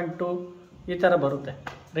 1.2 ಈ ತರ ಬರುತ್ತೆ.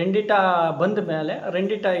 ರೆಂಡಿಟಾ ಬಂದ ಮೇಲೆ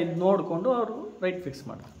ರೆಂಡಿಟಾ ಇದು ನೋಡಿಕೊಂಡು ಅವರು ರೈಟ್ ಫಿಕ್ಸ್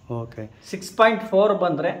ಮಾಡ್ತಾರೆ. ಓಕೆ. 6.4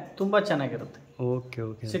 ಬಂದ್ರೆ ತುಂಬಾ ಚೆನ್ನಾಗಿರುತ್ತೆ. Okay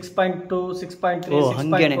okay. 6.2, 6.3,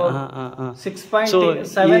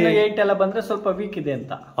 6.7, 8 ಎಲ್ಲ ಬಂದ್ರೆ ಸ್ವಲ್ಪ ವೀಕ್ ಇದೆ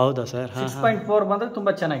ಅಂತ. ಹೌದಾ ಸರ್? 6.4 ಬಂದ್ರೆ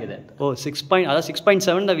ತುಂಬಾ ಚೆನ್ನಾಗಿದೆ ಅಂತ.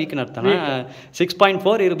 6.7 ವೀಕ್ ಅರ್ಥನಾ?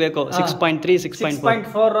 6.4 ಇರಬೇಕು. 6.3,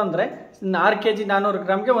 6.4 ಅಂದ್ರೆ 6 kg 400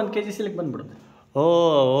 ಗ್ರಾಮ್ಗೆ 1 kg ಸಿಲ್ಕ್ ಬಂದ್ಬಿಡುತ್ತೆ.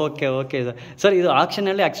 Okay okay sir. ಇದು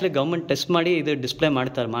ಆಕ್ಷನಲ್ಲಿ ಆಕ್ಚುಲಿ ಗೌರ್ಮೆಂಟ್ ಟೆಸ್ಟ್ ಮಾಡಿ ಇದು ಡಿಸ್ಪ್ಲೇ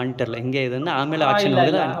ಮಾಡ್ತಾರೆ ಮಾನಿಟರ್ ಹಿಂಗೆ ಇದನ್ನ, ಆಮೇಲೆ ಆಕ್ಷನ್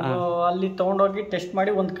ಅಲ್ಲಿ ತಗೊಂಡೋಗಿ ಟೆಸ್ಟ್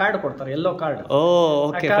ಮಾಡಿ ಒಂದು ಕಾರ್ಡ್ ಕೊಡ್ತಾರೆ, ಎಲ್ಲೋ ಕಾರ್ಡ್.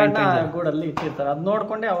 ಓಕೆ, ಗೂಡಲ್ಲಿ ಇಟ್ಟಿರ್ತಾರೆ, ಅದು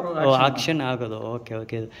ನೋಡ್ಕೊಂಡೆ ಅವರು ಆಕ್ಷನ್ ಆಗೋದು. Okay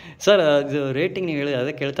okay sir. ಇದು ರೇಟಿಂಗ್ ನೀವು ಹೇಳಿದ್ರೆ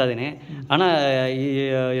ಅದೇ ಕೇಳ್ತಾ ಇದ್ದೀನಿ ಅಣ್ಣ. ಈ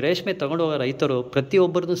ರೇಷ್ಮೆ ತಗೊಂಡು ಹೋಗೋ ರೈತರು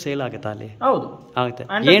ಪ್ರತಿಯೊಬ್ಬರದ್ದು ಸೇಲ್ ಆಗುತ್ತಾ ಅಲ್ಲಿ? ಹೌದು ಆಗುತ್ತೆ.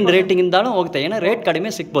 ಏನ್ ರೇಟಿಂಗ್ ಇಂದಾನು ಹೋಗುತ್ತೆ, ಏನೋ ರೇಟ್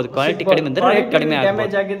ಕಡಿಮೆ ಸಿಗ್ಬೋದು. ಕ್ವಾಲಿಟಿ ಕಡಿಮೆ ಅಂದ್ರೆ ರೇಟ್ ಕಡಿಮೆ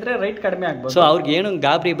ಡ್ಯಾಮೇಜ್ ಆಗಿದ್ರೆ ರೇಟ್ ಕಡಿಮೆ ಆಗ್ಬೋದು. ಸೊ ಅವ್ರಿಗೆ ಏನು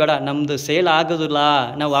ಗಾಬರಿ ಬೇಡ, ನಮ್ದು ಸೇಲ್ ಆಗೋದಿಲ್ಲ,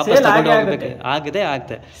 ನಾವು ವಾಪಸ್ ತಗೊಂಡು ಹೋಗ್ಬೇಕು.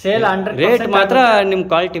 ಆಗುತ್ತೆ. ರೇಟ್ ಮಾತ್ರ ನಿಮ್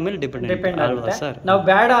ಕ್ವಾಲಿಟಿ ಮೇಲೆ ಡಿಪೆಂಡ್ ಅಲ್ವಾ ಸರ್? ನಾವು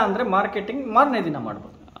ಬೇಡ ಅಂದ್ರೆ ಮಾರ್ಕೆಟಿಂಗ್ ಮಾರನೇ ದಿನ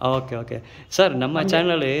ಮಾಡ್ಬೋದು. Okay okay sir. ನಮ್ಮ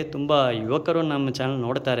ಚಾನಲಲ್ಲಿ ತುಂಬ ಯುವಕರು ನಮ್ಮ ಚಾನಲ್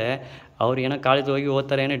ನೋಡ್ತಾರೆ. ಅವ್ರು ಏನೋ ಕಾಲೇಜ್ ಹೋಗಿ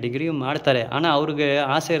ಓದ್ತಾರೆ, ಏನೋ ಡಿಗ್ರಿ ಮಾಡ್ತಾರೆ. ஆனால் ಅವ್ರಿಗೆ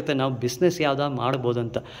ಆಸೆ ಇರುತ್ತೆ ನಾವು ಬಿಸ್ನೆಸ್ ಯಾವ್ದಾದ್ರು ಮಾಡ್ಬೋದು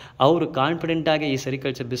ಅಂತ. ಅವರು ಕಾನ್ಫಿಡೆಂಟಾಗಿ ಈ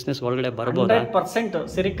ಸೆರಿಕಲ್ಚರ್ ಬಿಸ್ನೆಸ್ ಒಳಗಡೆ ಬರ್ಬೋದು. 100%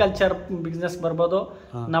 ಸೆರಿಕಲ್ಚರ್ ಬಿಸ್ನೆಸ್ ಬರ್ಬೋದು.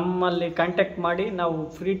 ನಮ್ಮಲ್ಲಿ ಕಾಂಟ್ಯಾಕ್ಟ್ ಮಾಡಿ ನಾವು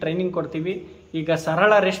ಫ್ರೀ ಟ್ರೈನಿಂಗ್ ಕೊಡ್ತೀವಿ. ಈಗ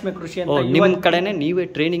ಸರಳ ರೇಷ್ಮೆ ಕೃಷಿ ಅಂತ ನಿಮ್ಮ ಕಡೆನೇ ನೀವೇ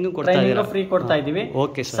ಟ್ರೈನಿಂಗ್ ಫ್ರೀ ಕೊಡ್ತಾ ಇದೀವಿ.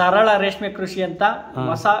 ಸರಳ ರೇಷ್ಮೆ ಕೃಷಿ ಅಂತ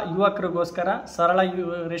ಹೊಸ ಯುವಕರಿಗೋಸ್ಕರ ಸರಳ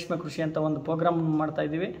ರೇಷ್ಮೆ ಕೃಷಿ ಅಂತ ಒಂದು ಪ್ರೋಗ್ರಾಮ್ ಮಾಡ್ತಾ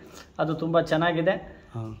ಇದೀವಿ. ಅದು ತುಂಬಾ ಚೆನ್ನಾಗಿದೆ.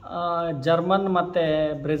 ಜರ್ಮನ್ ಮತ್ತೆ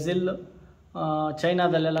ಬ್ರೆಜಿಲ್,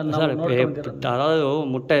 ಚೈನಾದಲ್ಲೆಲ್ಲ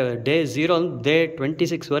ಮುಟ್ಟೆ ಡೇ 0 ಡೇ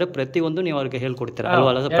 26 ವರೆ ಪ್ರತಿಯೊಂದು ನೀವು ಅವ್ರಿಗೆ ಹೇಳ್ಕೊಡ್ತೀರಾ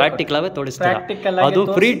ಅಲ್ವಾ? ಪ್ರಾಕ್ಟಿಕಲ್ ಅವೇ ತೋರಿಸ್ತೀರಾ? ಅದು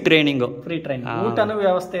ಫ್ರೀ ಟ್ರೈನಿಂಗ್. ಊಟನೂ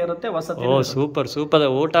ವ್ಯವಸ್ಥೆ ಇರುತ್ತೆ, ವಸತಿ. ಸೂಪರ್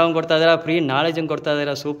ಊಟ ಕೊಡ್ತಾ ಇದಾರೆ, ಫ್ರೀ ನಾಲೆಜ್ ಕೊಡ್ತಾ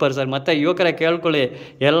ಇದಾರೆ. Super sir. ಮತ್ತೆ ಯುವಕರೇ ಕೇಳ್ಕೊಳ್ಳಿ,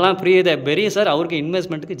 ಎಲ್ಲ ಫ್ರೀ ಇದೆ. ಬರೀ ಸರ್ ಅವ್ರಿಗೆ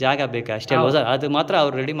ಇನ್ವೆಸ್ಟ್ಮೆಂಟ್ಗೆ ಜಾಗ ಬೇಕು ಅಷ್ಟೇ ಅಲ್ವಾ ಸರ್? ಅದು ಮಾತ್ರ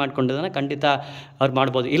ಅವ್ರು ರೆಡಿ ಮಾಡ್ಕೊಂಡಿದ್ದಾನೆ, ಖಂಡಿತ ಅವ್ರು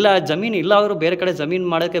ಮಾಡ್ಬೋದು. ಇಲ್ಲ ಜಮೀನು ಇಲ್ಲ, ಅವರು ಬೇರೆ ಕಡೆ ಜಮೀನು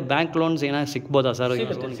ಮಾಡೋಕ್ಕೆ ಬ್ಯಾಂಕ್ ಲೋನ್ಸ್ ಏನಾದ್ರು ಸಿಗ್ಬೋದಾ ಸರ್?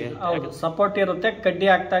 ಸಪೋರ್ಟ್ ಇರುತ್ತೆ. ಕಡ್ಡಿ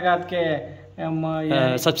ಹಾಕ್ದಾಗ ಅದಕ್ಕೆ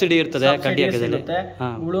ಸಬ್ಸಿಡಿ ಇರ್ತದೆ. ಕಡ್ಡಿ ಇರುತ್ತೆ,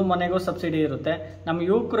 ಉಳು ಮನೆಗೂ ಸಬ್ಸಿಡಿ ಇರುತ್ತೆ. ನಮ್ಮ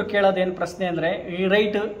ಯುವಕರು ಕೇಳೋದೇನು ಪ್ರಶ್ನೆ ಅಂದ್ರೆ ಈ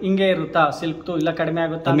ರೈಟ್ ಹಿಂಗೆ ಇರುತ್ತಾ ಸಿಲ್ಕ್ ಇಲ್ಲ ಕಡಿಮೆ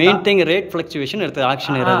ಆಗುತ್ತಾ? ಮೇನ್ ಥಿಂಗ್ ರೇಟ್ ಫ್ಲಕ್ಚುಯೇಷನ್ ಇರ್ತದೆ,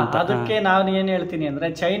 ಆಕ್ಷನ್ ಇರುತ್ತೆ. ಅದಕ್ಕೆ ನಾನು ಏನ್ ಹೇಳ್ತೀನಿ ಅಂದ್ರೆ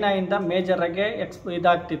ಚೈನಾ ಇಂದ ಮೇಜರ್ ಆಗಿ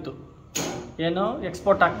ಇದಾಗ್ತಿತ್ತು, ಏನು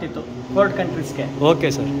ಎಕ್ಸ್ಪೋರ್ಟ್ ಆಗ್ತಿತ್ತು ವರ್ಲ್ಡ್ ಕಂಟ್ರೀಸ್ಗೆ.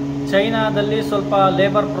 Okay sir. ಚೈನಾದಲ್ಲಿ ಸ್ವಲ್ಪ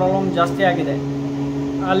ಲೇಬರ್ ಪ್ರಾಬ್ಲಮ್ ಜಾಸ್ತಿ ಆಗಿದೆ,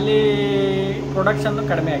 ಅಲ್ಲಿ ಪ್ರೊಡಕ್ಷನ್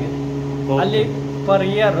ಕಡಿಮೆ ಆಗಿದೆ. ಅಲ್ಲಿ ಪರ್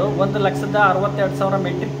ಇಯರ್ 1,62,000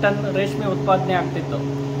 ಮೆಟ್ರಿಕ್ ಟನ್ ರೇಷ್ಮೆ ಉತ್ಪಾದನೆ ಆಗ್ತಿತ್ತು.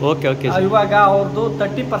 ಇವಾಗ ಅವ್ರದ್ದು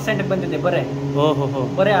 30% ಬಂದಿದೆ. ಬರೇ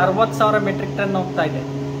 60,000 ಮೆಟ್ರಿಕ್ ಟನ್ ಹೋಗ್ತಾ ಇದೆ.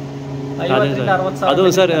 ಅದು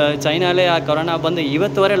ಸರ್ ಚೈನಾಲೇ ಆ ಕೊರೋನಾ ಬಂದು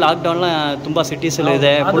ಇವತ್ತುವರೆ ಲಾಕ್ಡೌನ್ ತುಂಬಾ ಸಿಟೀಸ್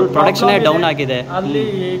ಇದೆ, ಫುಲ್ ಪ್ರೊಡಕ್ಷನ್ ಡೌನ್ ಆಗಿದೆ. ಅಲ್ಲಿ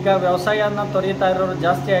ಈಗ ವ್ಯವಸಾಯನ ತೊರೆಯುತ್ತಾ ಇರೋರು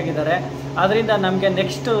ಜಾಸ್ತಿ ಆಗಿದ್ದಾರೆ. ಅದರಿಂದ ನಮಗೆ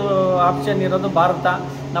ನೆಕ್ಸ್ಟ್ ಆಪ್ಷನ್ ಇರೋದು ಭಾರತ.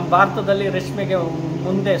 ನಮ್ಮ ಭಾರತದಲ್ಲಿ ರೇಷ್ಮೆಗೆ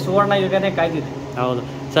ಮುಂದೆ ಸುವರ್ಣ ಯುಗನೇ ಕಾಯ್ದಿದೆ. ಹೌದು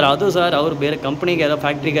ಸರ್. ಅದು ಸರ್ ಅವ್ರು ಬೇರೆ ಕಂಪ್ನಿಗೆ ಅದೋ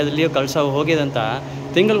ಫ್ಯಾಕ್ಟ್ರಿಗೆ ಅದಲ್ಲಿಯೋ ಕಳ್ಸೋ ಹೋಗಿದಂತ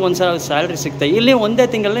ತಿಂಗಳಿಗೆ ಒಂದ್ಸಲ ಸ್ಯಾಲ್ರಿ ಸಿಗ್ತದೆ. ಇಲ್ಲಿ ಒಂದೇ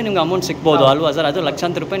ತಿಂಗಳಲ್ಲಿ ನಿಮ್ಗೆ ಅಮೌಂಟ್ ಸಿಗ್ಬೋದು ಅಲ್ವಾ ಸರ್? ಅದು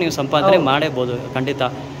ಲಕ್ಷಾಂತರ ರೂಪಾಯಿ ನೀವು ಸಂಪಾದನೆ ಮಾಡಬಹುದು ಖಂಡಿತ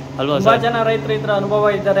ಅಲ್ವಾ ಸರ್? ತುಂಬಾ ಜನ ರೈತರು ಇದ್ರ ಅನುಭವ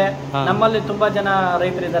ಇದ್ದಾರೆ. ನಮ್ಮಲ್ಲಿ ತುಂಬಾ ಜನ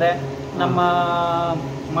ರೈತರಿದ್ದಾರೆ. ನಮ್ಮ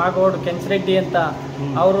ಮಾಗೋಡ್ ಕೆಂಚರೆಡ್ಡಿ ಅಂತ,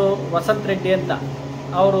 ಅವರು ವಸಂತ್ ರೆಡ್ಡಿ ಅಂತ,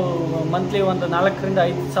 ಅವರು ಮಂತ್ಲಿ ಒಂದು 4,000 to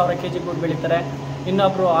 5,000 kg ಗೂಡು ಬೆಳೀತಾರೆ.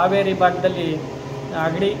 ಇನ್ನೊಬ್ರು ಹಾವೇರಿ ಭಾಗದಲ್ಲಿ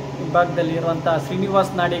ಅಗಡಿ ವಿಭಾಗದಲ್ಲಿ ಇರುವಂಥ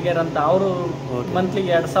ಶ್ರೀನಿವಾಸ್ ನಾಡಿಗೇರ್ ಅಂತ, ಅವರು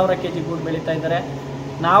ಮಂತ್ಲಿಗೆ 2,000 kg ಗೂಡು ಬೆಳೀತಾ ಇದ್ದಾರೆ.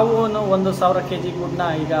 ನಾವು 1,000 kg ಗೂಡನ್ನ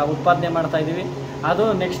ಈಗ ಉತ್ಪಾದನೆ ಮಾಡ್ತಾ ಇದ್ದೀವಿ. ಅದು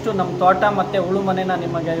ನೆಕ್ಸ್ಟ್ ನಮ್ಮ ತೋಟ ಮತ್ತು ಉಳು ಮನೆನ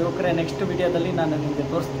ನಿಮಗೆ ಯುವಕರೇ ನೆಕ್ಸ್ಟ್ ವಿಡಿಯೋದಲ್ಲಿ ನಾನು ನಿಮಗೆ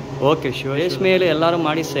ತೋರಿಸ್ತೀನಿ. ಓಕೆ ಶಿವ. ರೇಷ್ಮೆಯಲ್ಲಿ ಎಲ್ಲರೂ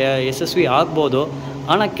ಮಾಡಿ ಯಶಸ್ವಿ ಆಗ್ಬೋದು.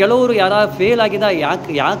 ಅಣ್ಣ ಕೆಲವರು ಯಾರ ಫೇಲ್ ಆಗಿದ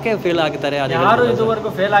ಯಾಕೆ ಫೇಲ್ ಆಗ್ತಾರೆ? ಯಾರು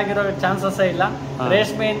ಇದುವರೆಗೂ ಫೇಲ್ ಆಗಿರೋ ಚಾನ್ಸಸ್ಸೇ ಇಲ್ಲ.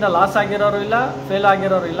 ರೇಷ್ಮೆಯಿಂದ ಲಾಸ್ ಆಗಿರೋರು ಇಲ್ಲ, ಫೇಲ್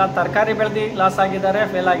ಆಗಿರೋರು ಇಲ್ಲ. ತರಕಾರಿ ಬೆಳೆದು ಲಾಸ್ ಆಗಿದ್ದಾರೆ,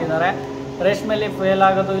 ಫೇಲ್ ಆಗಿದ್ದಾರೆ. ರೇಷ್ಮೆಯಲ್ಲಿ ಫೇಲ್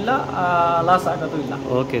ಆಗೋದು ಇಲ್ಲ, ಲಾಸ್ ಆಗೋದು ಇಲ್ಲ.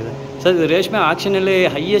 Okay sir. ಸರ್ ರೇಷ್ಮೆ ಆಕ್ಷನಲ್ಲಿ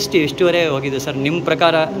ಹೈಯೆಸ್ಟ್ ಎಷ್ಟುವರೆ ಹೋಗಿದೆ ಸರ್ ನಿಮ್ಮ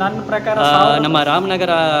ಪ್ರಕಾರ? ನನ್ನ ಪ್ರಕಾರ ನಮ್ಮ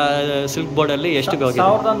ರಾಮನಗರ ಸಿಲ್ಕ್ ಬೋರ್ಡಲ್ಲಿ ಎಷ್ಟಿಗೆ ಹೋಗಿದೆ?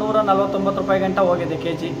 1149 ರೂಪಾಯಿ ಗಂಟ ಹೋಗಿದೆ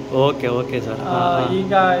kg. Okay okay sir.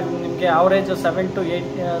 ಈಗ ನಿಮಗೆ ಅವರೇಜ್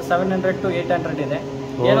 700 to 800 ಇದೆ.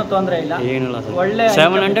 ಏನು ತೊಂದರೆ ಇಲ್ಲ, ಏನಿಲ್ಲ ಸರ್. ಒಳ್ಳೆ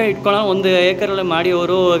 700 ಇಟ್ಕೊಳ್ಳೋ ಒಂದು ಏಕರಲ್ಲಿ ಮಾಡಿ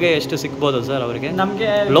ಅವರಿಗೆ ಎಷ್ಟು ಸಿಗ್ಬೋದು ಸರ್? ಅವರಿಗೆ ನಮಗೆ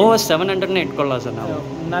ಲೋವೆಸ್ಟ್ 700 ಇಟ್ಕೊಳ್ಳ ಸರ್ ನಾವು.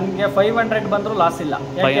 ನನಗೆ 500 ಬಂದರೂ ಲಾಸ್ ಇಲ್ಲ.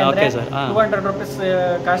 Okay sir. 200 rupees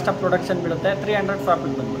cost of production ಬೀಳುತ್ತೆ, 300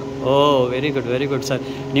 ಪ್ರಾಫಿಟ್ ಬಂದ್ಬಿಡುತ್ತೆ. ಓ ವೆರಿ ಗುಡ್ ಸರ್.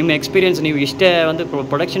 ನಿಮ್ಮ ಎಕ್ಸ್ಪೀರಿಯನ್ಸ್ ನೀವು ಇಷ್ಟೇ ಒಂದು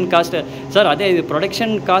ಪ್ರೊಡಕ್ಷನ್ ಕಾಸ್ಟ್ ಸರ್. ಅದೇ ಇದು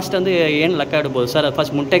ಪ್ರೊಡಕ್ಷನ್ ಕಾಸ್ಟ್ ಅಂದ್ರೆ ಏನು ಲೆಕ್ಕ ಇಡ್ಬೋದು ಸರ್?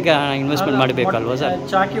 First ಮುಟ್ಟೆಗೆ investment ಮಾಡಬೇಕಲ್ವಾ sir?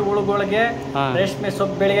 ಚಾಕಿ ಉಳುಗಳಿಗೆ, ರೇಷ್ಮೆ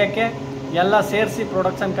ಸೊಪ್ಪು ಬೆಳೆಯೋಕ್ಕೆ ಎಲ್ಲ ಸೇರಿಸಿ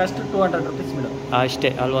ಪ್ರೊಡಕ್ಷನ್ ಕಾಸ್ಟ್ 200 ರೂಪೀಸ್ ಬಿಡು ಅಷ್ಟೇ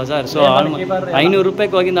ಅಲ್ವಾ ಸರ್? ಸೊ 500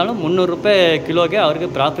 ರೂಪಾಯಿಗೆ ಹೋಗಿದ್ದಾಳು 300 ರೂಪಾಯಿ ಕಿಲೋಗೆ ಅವ್ರಿಗೆ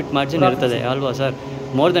ಪ್ರಾಫಿಟ್ ಮಾರ್ಜಿನ್ ಇರ್ತದೆ ಅಲ್ವಾ ಸರ್?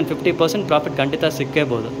 ಮೋರ್ ದೆನ್ 50% ಪ್ರಾಫಿಟ್ ಖಂಡಿತ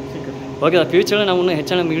ಸಿಕ್ಕೇಬೋದು. ಓಕೆ ಸರ್, ಫ್ಯೂಚರ್ ನಾವು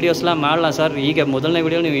ಹೆಚ್ಚಿನ ವೀಡಿಯೋಸ್லாம் ಮಾಡಲ್ಲ ಸರ್. ಈಗ ಮೊದಲನೇ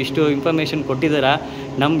ವೀಡಿಯೋ ನೀವು ಇಷ್ಟು ಇನ್ಫಾರ್ಮೇಷನ್ ಕೊಟ್ಟಿದ್ದೀರಾ.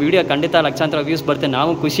 ನಮ್ಮ ವೀಡಿಯೋ ಖಂಡಿತ ಲಕ್ಷಾಂತರ ವ್ಯೂಸ್ ಬರುತ್ತೆ,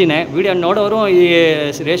 ನಾವು ಖುಷಿನೇ. ವೀಡಿಯೋ ನೋಡೋರು ಈ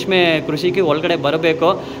ರೇಷ್ಮೆ ಕೃಷಿಗೆ ಒಳಗಡೆ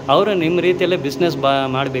ಬರಬೇಕು, ಅವರು ನಿಮ್ಮ ರೀತಿಯಲ್ಲೇ ಬಿಸ್ನೆಸ್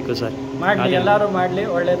ಮಾಡಬೇಕು ಸರ್. ಮಾಡಲಿ, ಎಲ್ಲರೂ ಮಾಡಲಿ.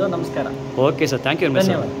 ಒಳ್ಳೆಯದು. ನಮಸ್ಕಾರ. Okay sir, thank you.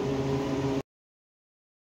 ಧನ್ಯವಾದ.